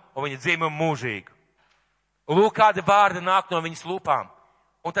Ābrahamu un viņa dzīvumu mūžīgu. Lūk, kādi vārdi nāk no viņas lūpām,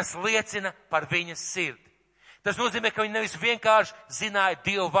 un tas liecina par viņas sirdi. Tas nozīmē, ka viņa nevis vienkārši zināja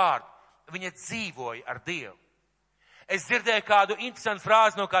Dievu vārdu, viņa dzīvoja ar Dievu. Es dzirdēju kādu interesantu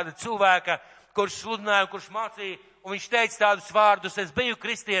frāzi no kāda cilvēka, kurš sludināja, kurš mācīja, un viņš teica tādus vārdus, es biju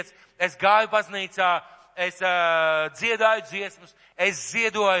kristietis, es gāju baznīcā, es dziedāju dziesmas, es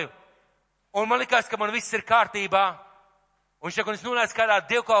ziedoju, un man likās, ka man viss ir kārtībā. Un viņš saka, un es nonācu kādā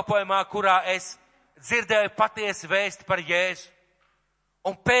dievkalpojumā, kurā es dzirdēju patiesi vēsti par Jēzu.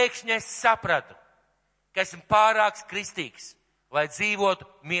 Un pēkšņi es sapratu, ka esmu pārāk kristīgs, lai dzīvotu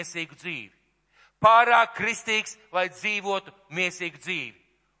miesīgu dzīvi. Pārāk kristīgs, lai dzīvotu miesīgu dzīvi.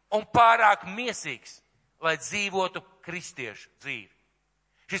 Un pārāk miesīgs, lai dzīvotu kristiešu dzīvi.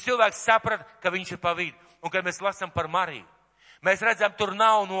 Šis cilvēks saprata, ka viņš ir pa vidu. Un kad mēs lasām par Mariju, mēs redzam, tur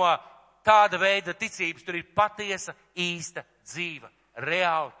nav no tāda veida ticības, tur ir patiesa, īsta, dzīva,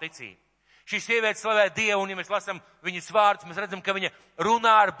 reāla ticība. Šī sieviete slavē Dievu, un ja mēs lasām viņas vārdus, mēs redzam, ka viņa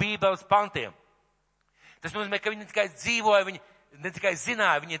runā ar Bībeles pantiem. Tas nozīmē, ka viņa ne tikai dzīvoja, viņa ne tikai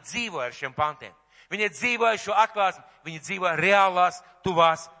zināja, viņa dzīvoja ar šiem pantiem. Viņa dzīvoja šo atklāsmi, viņa dzīvoja reālās,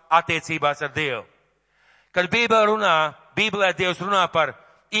 tuvās attiecībās ar Dievu. Kad Bībelē Dievs runā par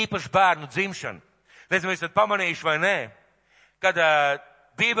īpašu bērnu dzimšanu, nezinu, jūs esat pamanījuši vai nē, kad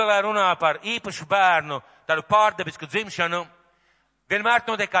Bībelē runā par īpašu bērnu, tādu pārdabisku dzimšanu, vienmēr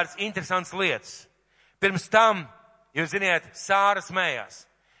notiek kādas interesantas lietas. Pirms tam, jūs ziniet, Sāra smējās.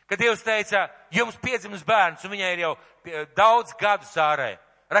 Kad Dievs teica, jums piedzimis bērns, un viņai ir jau daudz gadu Sārai,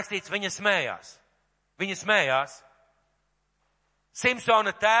 rakstīts, viņa smējās. Viņa smējās.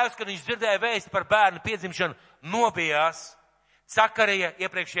 Simpsona tēvs, kad viņš dzirdēja vēstu par bērnu piedzimšanu, nobijās. Cakarija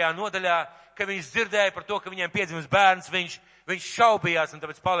iepriekšējā nodaļā, kad viņš dzirdēja par to, ka viņiem piedzimis bērns, viņš šaubījās un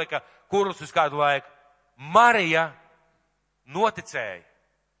tāpēc palika kurls uz kādu laiku. Marija noticēja.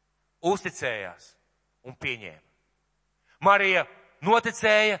 uzticējās un pieņēma. Marija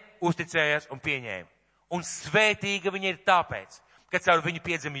noticēja, uzticējās un pieņēma. Un svētīga viņa ir tāpēc, ka caur viņu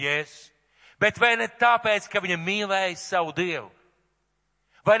piedzima Jēzus. Bet vai ne tāpēc, ka viņa mīlēja savu Dievu?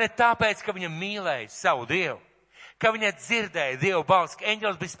 Vai ne tāpēc, ka viņa mīlēja savu Dievu? Ka viņa dzirdēja Dievu balsi, ka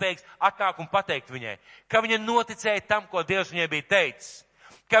eņģelis bija spējīgs atnākt un pateikt viņai. Ka viņa noticēja tam, ko Dievs viņai bija teicis.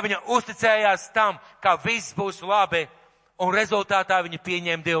 Ka viņa uzticējās tam, ka viss būs labi, un rezultātā viņa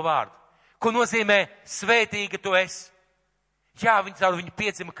pieņēma Dievu vārdu. Ko nozīmē svētīga tu esi? Jā, caur viņu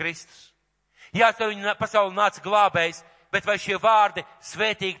piedzima Kristus. Jā, caur viņu pasauli nāca glābējs, bet vai šie vārdi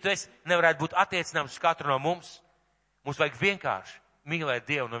svētīgi tu esi nevarētu būt attiecināms uz katru no mums? Mums vajag vienkārši mīlēt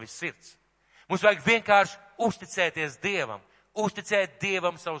Dievu no visas sirds. Mums vajag vienkārši uzticēties Dievam, uzticēt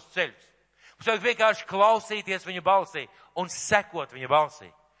Dievam savus ceļus. Mums vajag vienkārši klausīties viņa balsī un sekot viņa balsī.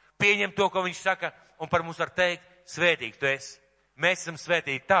 Pieņemt to, ko viņš saka, un par mums var teikt, svētīgi tu esi. Mēs esam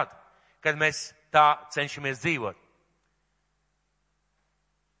svētīgi tad, kad mēs tā cenšamies dzīvot.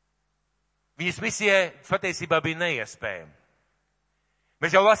 Viņas misijai patiesībā bija neiespējama.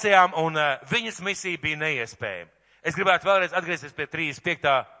 Mēs jau lasījām, un viņas misija bija neiespējama. Es gribētu vēlreiz atgriezties pie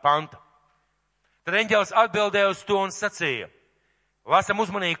 35. panta. Tad eņģelis atbildēja uz to un sacīja, lasam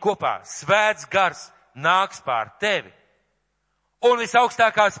uzmanīgi kopā, svēts gars nāks pār tevi, un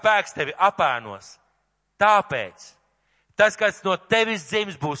visaugstākā spēks tevi apēnos. Tāpēc tas, kas no tevis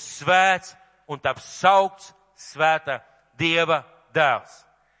dzims, būs svēts un taps saukts svēta Dieva dēls.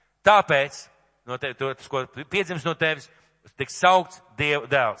 Tāpēc, tas, ko piedzims no tevis, tiks saukts Dieva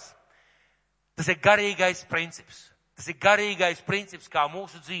dēls. Tas ir garīgais princips. Tas ir garīgais princips, kā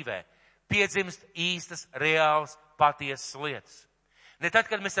mūsu dzīvē piedzimst īstas, reālas, patiesas lietas. Ne tad,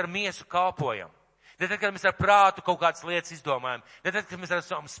 kad mēs ar miesu kalpojam, ne tad, kad mēs ar prātu kaut kādas lietas izdomājam, ne tad, kad mēs ar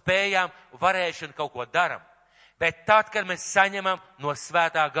savām spējām, varēšanu kaut ko daram, bet tad, kad mēs saņemam no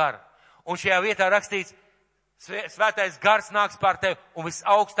svētā gara. Un šajā vietā rakstīts, svētais gars nāks pār tevi un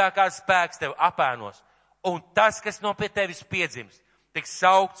visaugstākās spēks tevi apēnos. Un tas, kas no pie tevis piedzims, tiks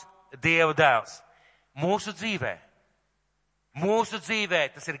saukts Dieva dēls. Mūsu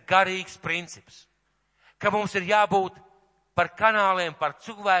dzīvē tas ir garīgs princips, ka mums ir jābūt par kanāliem, par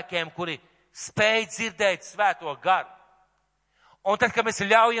cilvēkiem, kuri spēj dzirdēt svēto garu. Un tad, kad mēs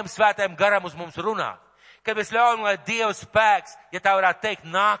ļaujam svētajam garam uz mums runāt, kad mēs ļaujam, lai Dieva spēks, ja tā varētu teikt,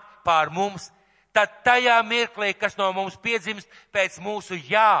 nāk pār mums, tad tajā mirklī, kas no mums piedzimst pēc mūsu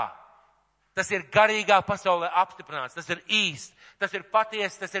jā, tas ir garīgā pasaulē apstiprināts, tas ir īsts, tas ir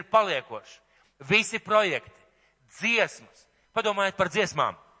patiesi, tas ir paliekošs. Visi projekti, dziesmas, padomājiet par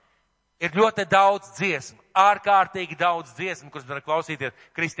dziesmām. Ir ļoti daudz dziesmu, ārkārtīgi daudz dziesmu, kuras varam klausīties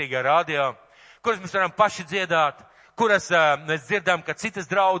kristīgajā radio, kuras mēs varam paši dziedāt, kuras mēs dzirdam, ka citas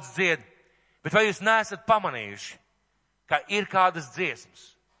draudzes dzied. Bet vai jūs neesat pamanījuši, ka ir kādas dziesmas,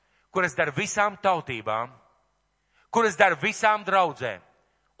 kuras dara visām tautībām, kuras dara visām draudzēm,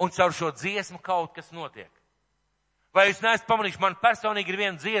 un caur šo dziesmu kaut kas notiek? Vai jūs neesat pamanījuši, man personīgi ir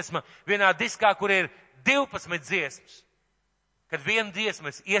viena dziesma, vienā diskā, kur ir 12 dziesmas. Kad vienu dziesmu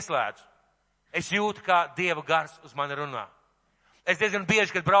es ieslēdzu, es jūtu, kā Dieva gars uz mani runā. Es diezgan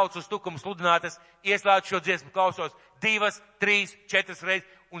bieži, kad braucu uz tukumu sludināt, es ieslēdzu šo dziesmu, klausos 2, 3, 4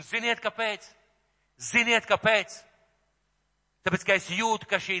 reizes. Un ziniet, kāpēc? Ziniet, kāpēc? Tāpēc, ka es jūtu,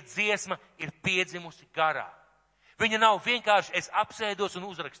 ka šī dziesma ir piedzimusi garā. Viņa nav vienkārši es apsēdos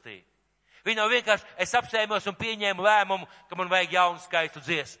un uzrakstīju. Viņa nav vienkārši es apsēmos un pieņēmu lēmumu, ka man vajag jaunu skaistu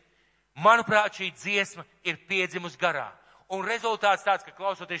dziesmu. Manuprāt, šī dziesma ir piedzimusi garā. Un rezultāts tāds, ka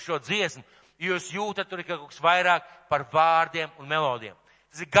klausoties šo dziesmu, jūs jūtat tur kaut kas vairāk par vārdiem un melodiem.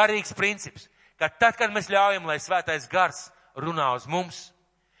 Tas ir garīgs princips, ka tad, kad mēs ļaujam, lai svētais gars runā uz mums,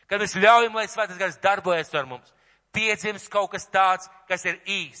 kad mēs ļaujam, lai svētais gars darbojas ar mums, piedzimst kaut kas tāds, kas ir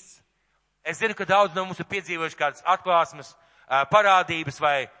īsts. Es zinu, ka daudz no mums ir piedzīvojuši kādas atklāsmes, parādības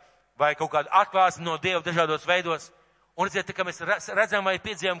vai kaut kādu atklāsmi no Dieva dažādos veidos. Un redziet, ka mēs redzam vai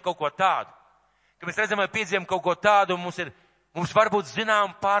piedzīvam kaut ko tādu. Ka mēs redzam vai piedzīvam kaut ko tādu, un mums var būt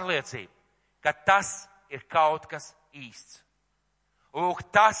zināma pārliecība, ka tas ir kaut kas īsts. Lūk,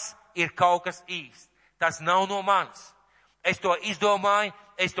 tas ir kaut kas īsts. Tas nav no manis. Es to izdomāju,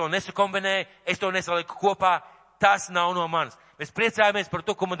 es to nesakombinēju, es to nesaliku kopā. Tas nav no manis. Mēs priecājamies par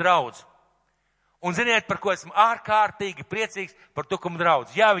tukuma draudzi. Un ziniet, par ko esmu ārkārtīgi priecīgs par tukuma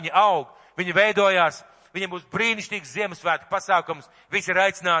draudzi. Jā, viņi aug, viņi veidojās, viņiem būs brīnišķīgs Ziemassvētku pasākums, visi ir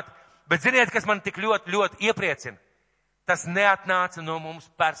aicināti. Bet ziniet, kas man tik ļoti, ļoti iepriecina? Tas neatnāca no mums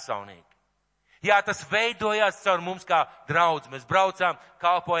personīgi. Jā, tas veidojās caur mums kā draudz. Mēs braucām,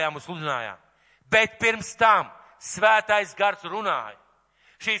 kalpojām un sludinājām. Bet pirms tam svētais gars runāja.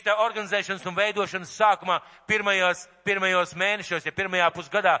 Šīs tā organizēšanas un veidošanas sākumā pirmajos mēnešos, ja pirmajā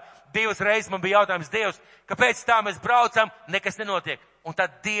pusgadā 2 reizes man bija jautājums Dievs, kāpēc tā mēs braucam, nekas nenotiek. Un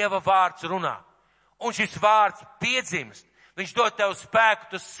tad Dieva vārds runā. Un šis vārds piedzimst. Viņš dod tev spēku,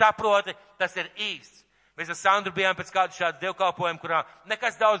 tu saproti, tas ir īsts. Mēs ar Sandru bijām pēc kāda šāda dievkalpojuma, kurā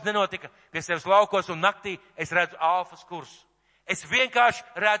nekas daudz nenotika pie sevis laukos, un naktī es redzu alfas kursu. Es vienkārši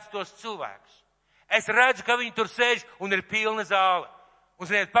redzu tos cilvēkus. Es redzu, ka viņi tur sēž un ir pilna zāle. Un,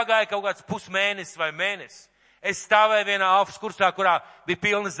 ziniet, pagāja kaut kāds pusmēnesis vai mēnesis. Es stāvēju vienā alfas kursā, kurā bija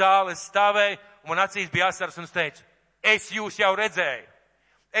pilna zāle. Es stāvēju, un man acīs bija asaras, un es teicu, es jūs jau redzēju.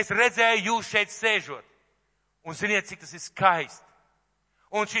 Es redzēju jūs šeit sēžot. Un ziniet, cik tas ir skaisti.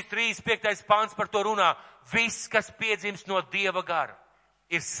 Un šis 35. pants par to runā. Viss, kas piedzimst no Dieva gara,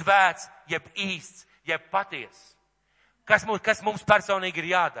 ir svēts, jeb īsts, jeb patiess. Kas mums personīgi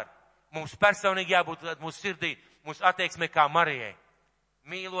ir jādara? Mums personīgi jābūt mūsu sirdī, mūsu attieksmē kā Marijai.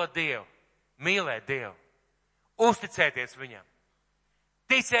 Mīlot Dievu, mīlēt Dievu, uzticēties Viņam,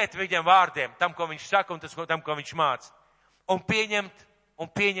 ticēt Viņam vārdiem, tam, ko Viņš saka un tam, ko Viņš māca. Un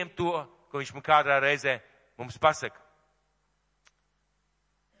pieņemt to, ko Viņš man kādā reizē mums pasaka.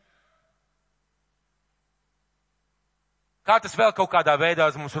 Kā tas vēl kaut kādā veidā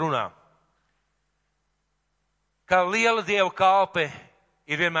uz mums runā? Kā liela Dieva kalpe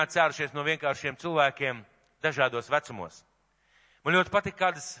ir vienmēr cērušies no vienkāršiem cilvēkiem dažādos vecumos. Man ļoti patīk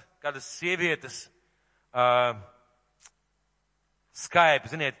kādas sievietes Skype,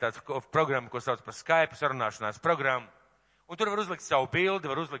 ziniet, tāds programma, ko sauc par Skype, sarunāšanās programmu. Un tur var uzlikt savu bildi,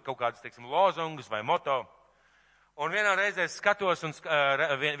 var uzlikt kaut kādus, teiksim, lozungus vai moto. Un vienā reizē es skatos, un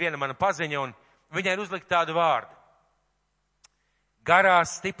viena mana paziņa, un viņai ir uzlikt tādu vārdu.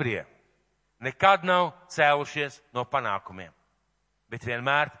 Garās stiprie nekad nav cēlušies no panākumiem, bet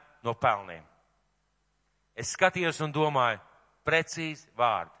vienmēr no pelniem. Es skatījos un domāju, precīzi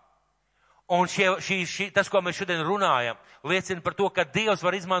vārdi. Un tas, ko mēs šodien runājam, liecina par to, ka Dievs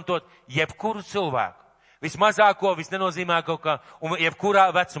var izmantot jebkuru cilvēku. Vismazāko, visnenozīmāko un jebkurā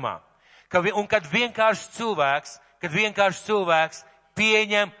vecumā. Un kad vienkārši cilvēks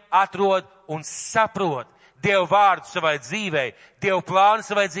pieņem, atrod un saprot Dievu vārdu savai dzīvei, Dievu plānu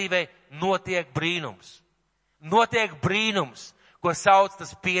savai dzīvei, notiek brīnums. Notiek brīnums, ko sauc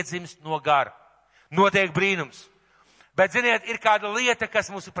tas piedzimst no gara. Notiek brīnums. Bet, ziniet, ir kāda lieta,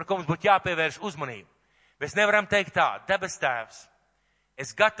 par ko mums būtu jāpievērš uzmanību. Mēs nevaram teikt tā, debes Tēvs,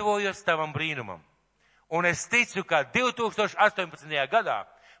 es gatavojos tavam brīnumam. Un es ticu, ka 2018. gadā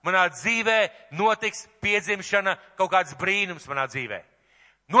manā dzīvē notiks piedzimšana, kaut kāds brīnums manā dzīvē.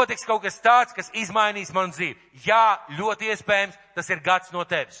 Notiks kaut kas tāds, kas izmainīs manu dzīvi. Jā, ļoti iespējams, tas ir gads no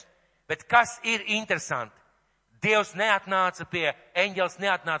tevis. Bet kas ir interesanti? Dievs eņģelis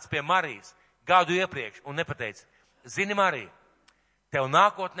neatnāca pie Marijas gadu iepriekš un nepateica, zini, Marija, tev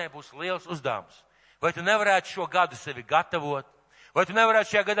nākotnē būs liels uzdevums. Vai tu nevarētu šo gadu sevi gatavot? Vai tu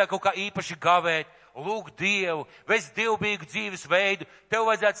nevarētu šajā gadā kaut kā īpaši gavēt, lūgt Dievu, vest dievbijīgu dzīves veidu? Tev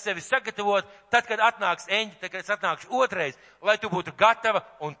vajadzētu sevi sagatavot, tad, kad atnāks eņģi, tad, kad es atnākšu otrais, lai tu būtu gatava,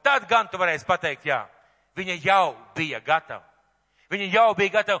 un tad gan tu varēsi pateikt jā. Viņa jau bija gatava. Viņa jau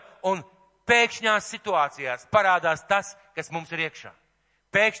bija gatava, un pēkšņās situācijās parādās tas, kas mums ir iekšā.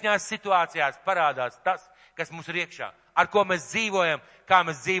 Pēkšņās situācijās parādās tas, kas mums ir iekšā, ar ko mēs dzīvojam, kā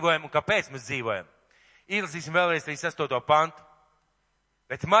mēs dzīvojam un kāpēc mēs dzīvojam. Izlasīsim vēlreiz 38. pantu.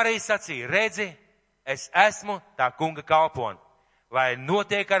 Bet Marija sacīja, redzi, es esmu tā kunga kalpone, lai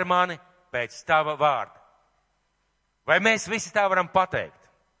notiek ar mani pēc tava vārda. Vai mēs visi tā varam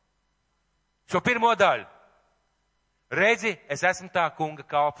pateikt? Šo pirmo daļu. Redzi, es esmu tā kunga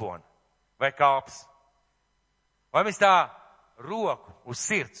kalpone vai kalps. Vai mēs tā roku uz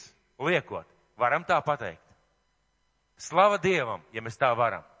sirds liekot, varam tā pateikt? Slava Dievam, ja mēs tā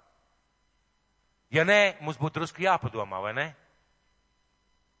varam. Ja nē, mums būtu drusku jāpadomā, vai ne?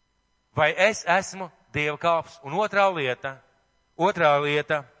 Vai es esmu Dieva kalps? Un otrā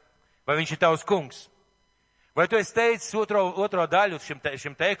lieta, vai viņš ir tavs kungs? Vai tu esi teicis otro daļu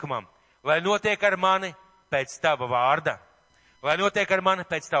šim teikumam, lai notiek ar mani pēc tava vārda? Lai notiek ar mani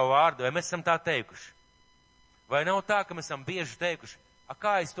pēc tava vārda, vai mēs esam tā teikuši? Vai nav tā, ka mēs esam bieži teikuši,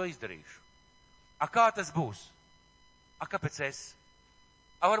 kā es to izdarīšu? Kā tas būs? Kāpēc es?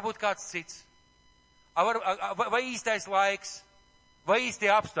 Varbūt kāds cits? Vai īstais laiks? Vai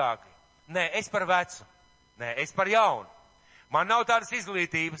īstie apstākļi? Nē, es par vecu. Nē, es par jaunu. Man nav tādas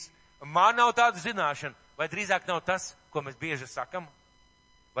izglītības, man nav tāda zināšana. Vai drīzāk nav tas, ko mēs bieži sakam?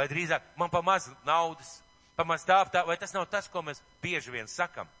 Vai drīzāk man pa maz naudas, pa maz tā, vai tas nav tas, ko mēs bieži vien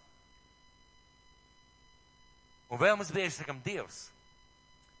sakam? Un vēl mēs bieži sakam, Dievs,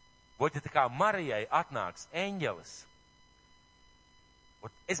 vai te tā kā Marijai atnāks eņģelis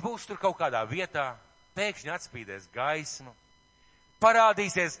Es būšu tur kaut kādā vietā, pēkšņi atspīdēs gaisma,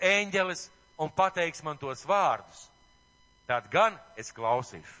 parādīsies eņģelis un pateiks man tos vārdus. Tad gan es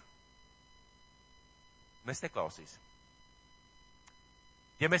klausīšu. Mēs neklausīsim.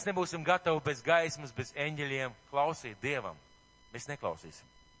 Ja mēs nebūsim gatavi bez gaismas, bez eņģeļiem klausīt Dievam, mēs neklausīsim.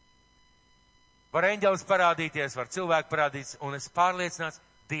 Var eņģelis parādīties, var cilvēku parādīties, un es pārliecināts,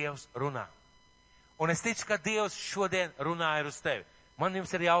 Dievs runā. Un es ticu, ka Dievs šodien runāja uz tevi. Man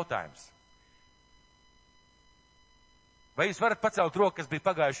jums ir jautājums. Vai jūs varat pacelt roku, kas bija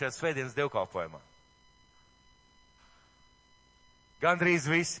pagājušajā svētdienas dievkalpojumā? Gandrīz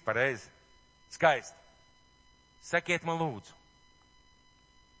visi, pareizi. Skaisti. Sakiet man lūdzu.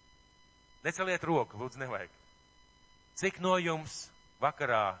 Neceliet roku, lūdzu, nevajag. Cik no jums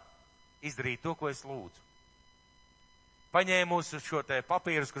vakarā izdarīja to, ko es lūdzu? Paņēmu uz šo te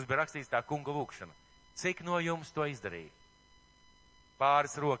papīrus, kas bija rakstīts tā kunga lūkšana. Cik no jums to izdarīja?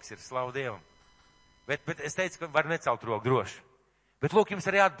 Pāris rokas ir, slavu Dievam. Bet es teicu, ka var necelt roku droši. Bet lūk, jums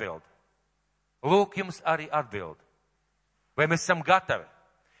arī atbild. Lūk, jums arī atbild. Vai mēs esam gatavi,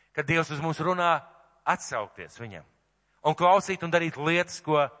 kad Dievs uz mums runā, atsaukties viņam un klausīt un darīt lietas,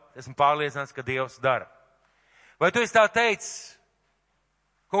 ko esmu pārliecināts, ka Dievs dara? Vai tu esi tā teicis,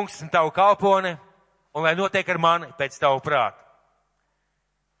 kungs, esmu tavu kalpone, un lai notiek ar mani pēc tavu prātu?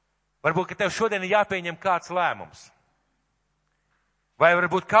 Varbūt, ka tev šodien ir jāpieņem kāds lēmums. Vai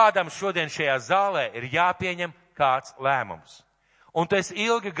varbūt kādam šodien šajā zālē ir jāpieņem kāds lēmums. Un tu esi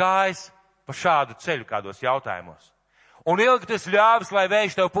ilgi gājis pa šādu ceļu kādos jautājumos. Un ilgi tu esi ļāvis, lai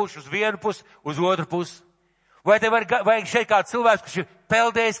vējš tev puš uz vienu pusi, uz otru pusi. Vai tev vajag šeit kāds cilvēks, kurš ir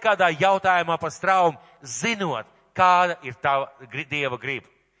peldējis kādā jautājumā pa straumu, zinot, kāda ir tava Dieva griba.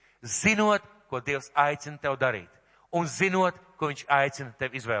 Zinot, ko Dievs aicina tev darīt. Un zinot, ko viņš aicina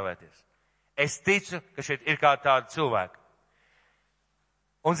tev izvēlēties. Es ticu, ka šeit ir kāda tāda cilvēka.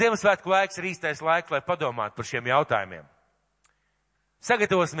 Un Ziemassvētku laiks ir īstais laiks, lai padomātu par šiem jautājumiem.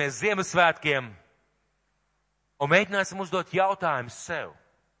 Sagatavosimies Ziemassvētkiem un mēģināsim uzdot jautājumus sev.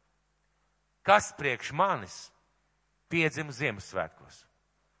 Kas priekš manis piedzima Ziemassvētkos?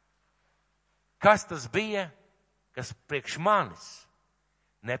 Kas tas bija, kas priekš manis,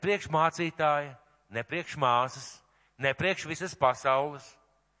 ne priekš mācītāja, ne priekš māsas, ne priekš visas pasaules,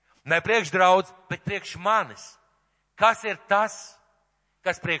 ne priekš draudz, bet priekš manis? Kas ir tas,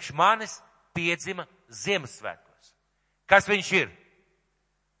 kas priekš manis piedzima Ziemassvētkos? Kas viņš ir?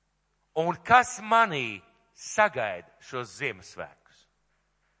 Un kas manī sagaida šos Ziemassvētkus?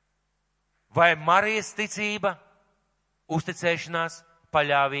 Vai Marijas ticība, uzticēšanās,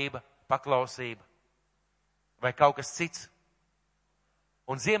 paļāvība, paklausība? Vai kaut kas cits?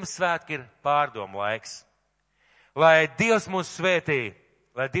 Un Ziemassvētki ir pārdomu laiks. Lai Dievs mūs svētī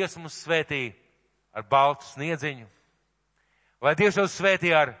ar baltu sniedziņu, lai Dievs mūs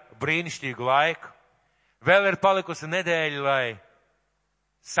svētī ar brīnišķīgu laiku. Vēl ir palikusi nedēļa, lai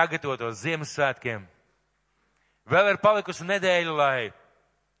sagatavotos Ziemassvētkiem. Vēl ir palikusi nedēļa, lai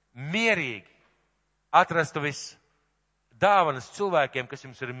mierīgi atrastu viss dāvanas cilvēkiem, kas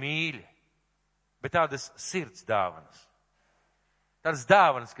jums ir mīļi, bet tādas sirds dāvanas. Tādas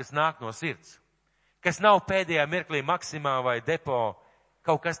dāvanas, kas nāk no sirds, kas nav pēdējā mirklī maksimā vai depo,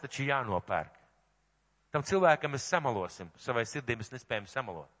 kaut kas taču jānopērk. Tam cilvēkam mēs samalosim, savai sirdī mēs nespējam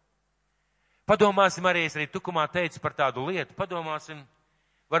samalot. Padomāsim arī, es arī tukumā teicu par tādu lietu, padomāsim,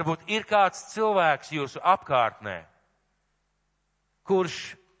 varbūt ir kāds cilvēks jūsu apkārtnē,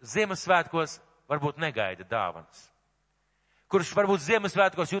 kurš Ziemassvētkos varbūt negaida dāvanas. Kurš varbūt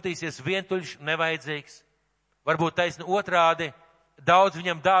Ziemassvētkos jutīsies vientuļš, nevajadzīgs. Varbūt taisni otrādi, daudz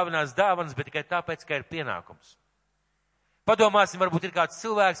viņam dāvinās dāvanas, bet tikai tāpēc, ka ir pienākums. Padomāsim, varbūt ir kāds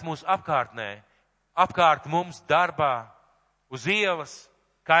cilvēks mūsu apkārtnē, apkārt mums darbā, uz ielas,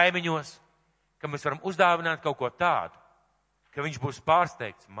 kaimiņos, ka mēs varam uzdāvināt kaut ko tādu, ka viņš būs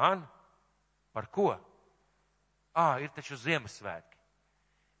pārsteigts. Man? Par ko? Ir taču Ziemassvētki.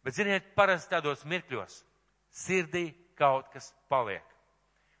 Bet ziniet, parasti tādos mirkļos sirdī kaut kas paliek.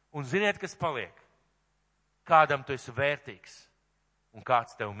 Un ziniet, kas paliek? Kādam tu esi vērtīgs un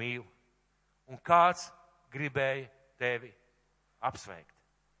kāds tev mīl. Un kāds gribēja tevi apsveikt.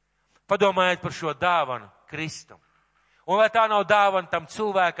 Padomājiet par šo dāvanu Kristum. Un lai tā nav dāvana tam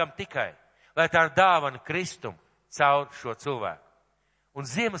cilvēkam tikai, lai tā ir dāvana Kristum caur šo cilvēku. Un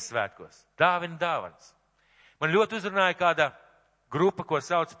Ziemassvētkos dāvina dāvanas. Man ļoti uzrunāja kāda grupa, ko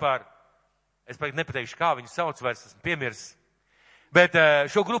sauc par, es nepateikšu, kā viņu sauc, vairs esmu piemirsis, bet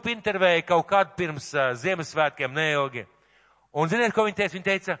šo grupu intervēja kaut kādu pirms Ziemassvētkiem neilgi. Un ziniet, ko viņi teica? Viņi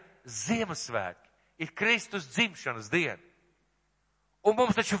teica, Ziemassvētki ir Kristus dzimšanas diena. Un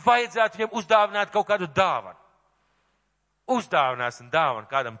mums taču vajadzētu viņam uzdāvināt kaut kādu dāvanu. uzdāvināsim dāvanu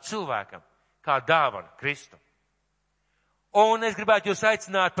kādam cilvēkam, kā dāvanu Kristu. Un es gribētu jūs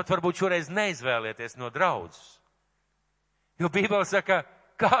aicināt, pat varbūt šoreiz neizvēlieties no draudzes. Jo Bībele saka,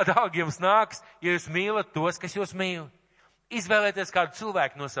 kāda alga jums nāks, ja jūs mīlat tos, kas jūs mīl. Izvēlieties kādu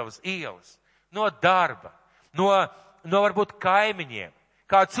cilvēku no savas ielas, no darba, no varbūt kaimiņiem.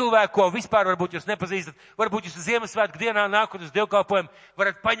 Kādu cilvēku, ko vispār varbūt jūs nepazīstat, varbūt jūs Ziemassvētku dienā nākot uz dievkalpojumu,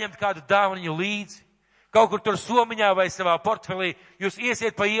 varat paņemt kādu dāvaniņu līdzi. Kaut kur tur somiņā vai savā portfelī jūs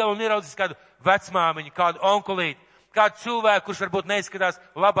iesiet pa ielu un ieraudzīs kādu vecmāmiņu, kādu onkulīti, kādu cilvēku, kurš varbūt neizskatās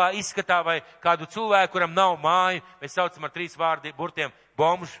labā izskatā, vai kādu cilvēku, kuram nav māju, mēs saucam ar 3 burtiem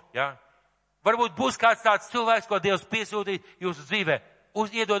bomžu, ja? Varbūt būs kāds tāds cilvēks, ko Dievs piesūtīt jūsu dzīvē.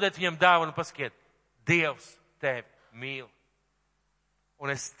 Iedodiet viņam dāvanu un pasakiet, Dievs tevi mīl. Un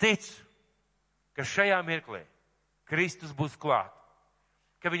es ticu, ka šajā mirklī Kristus būs klāt,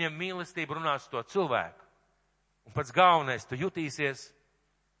 ka viņam mīlestība runās to cilvēku. Un pats galvenais, tu jutīsies,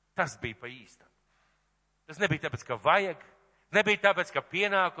 tas bija pa īstam. Tas nebija tāpēc, ka vajag, nebija tāpēc, ka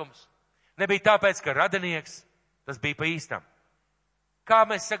pienākums, nebija tāpēc, ka radinieks, tas bija pa īstam. Kā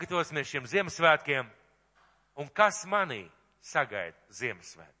mēs sagatavosimies šiem Ziemassvētkiem un kas manī sagaida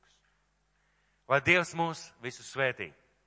Ziemassvētkus? Lai Dievs mūs visus svētī.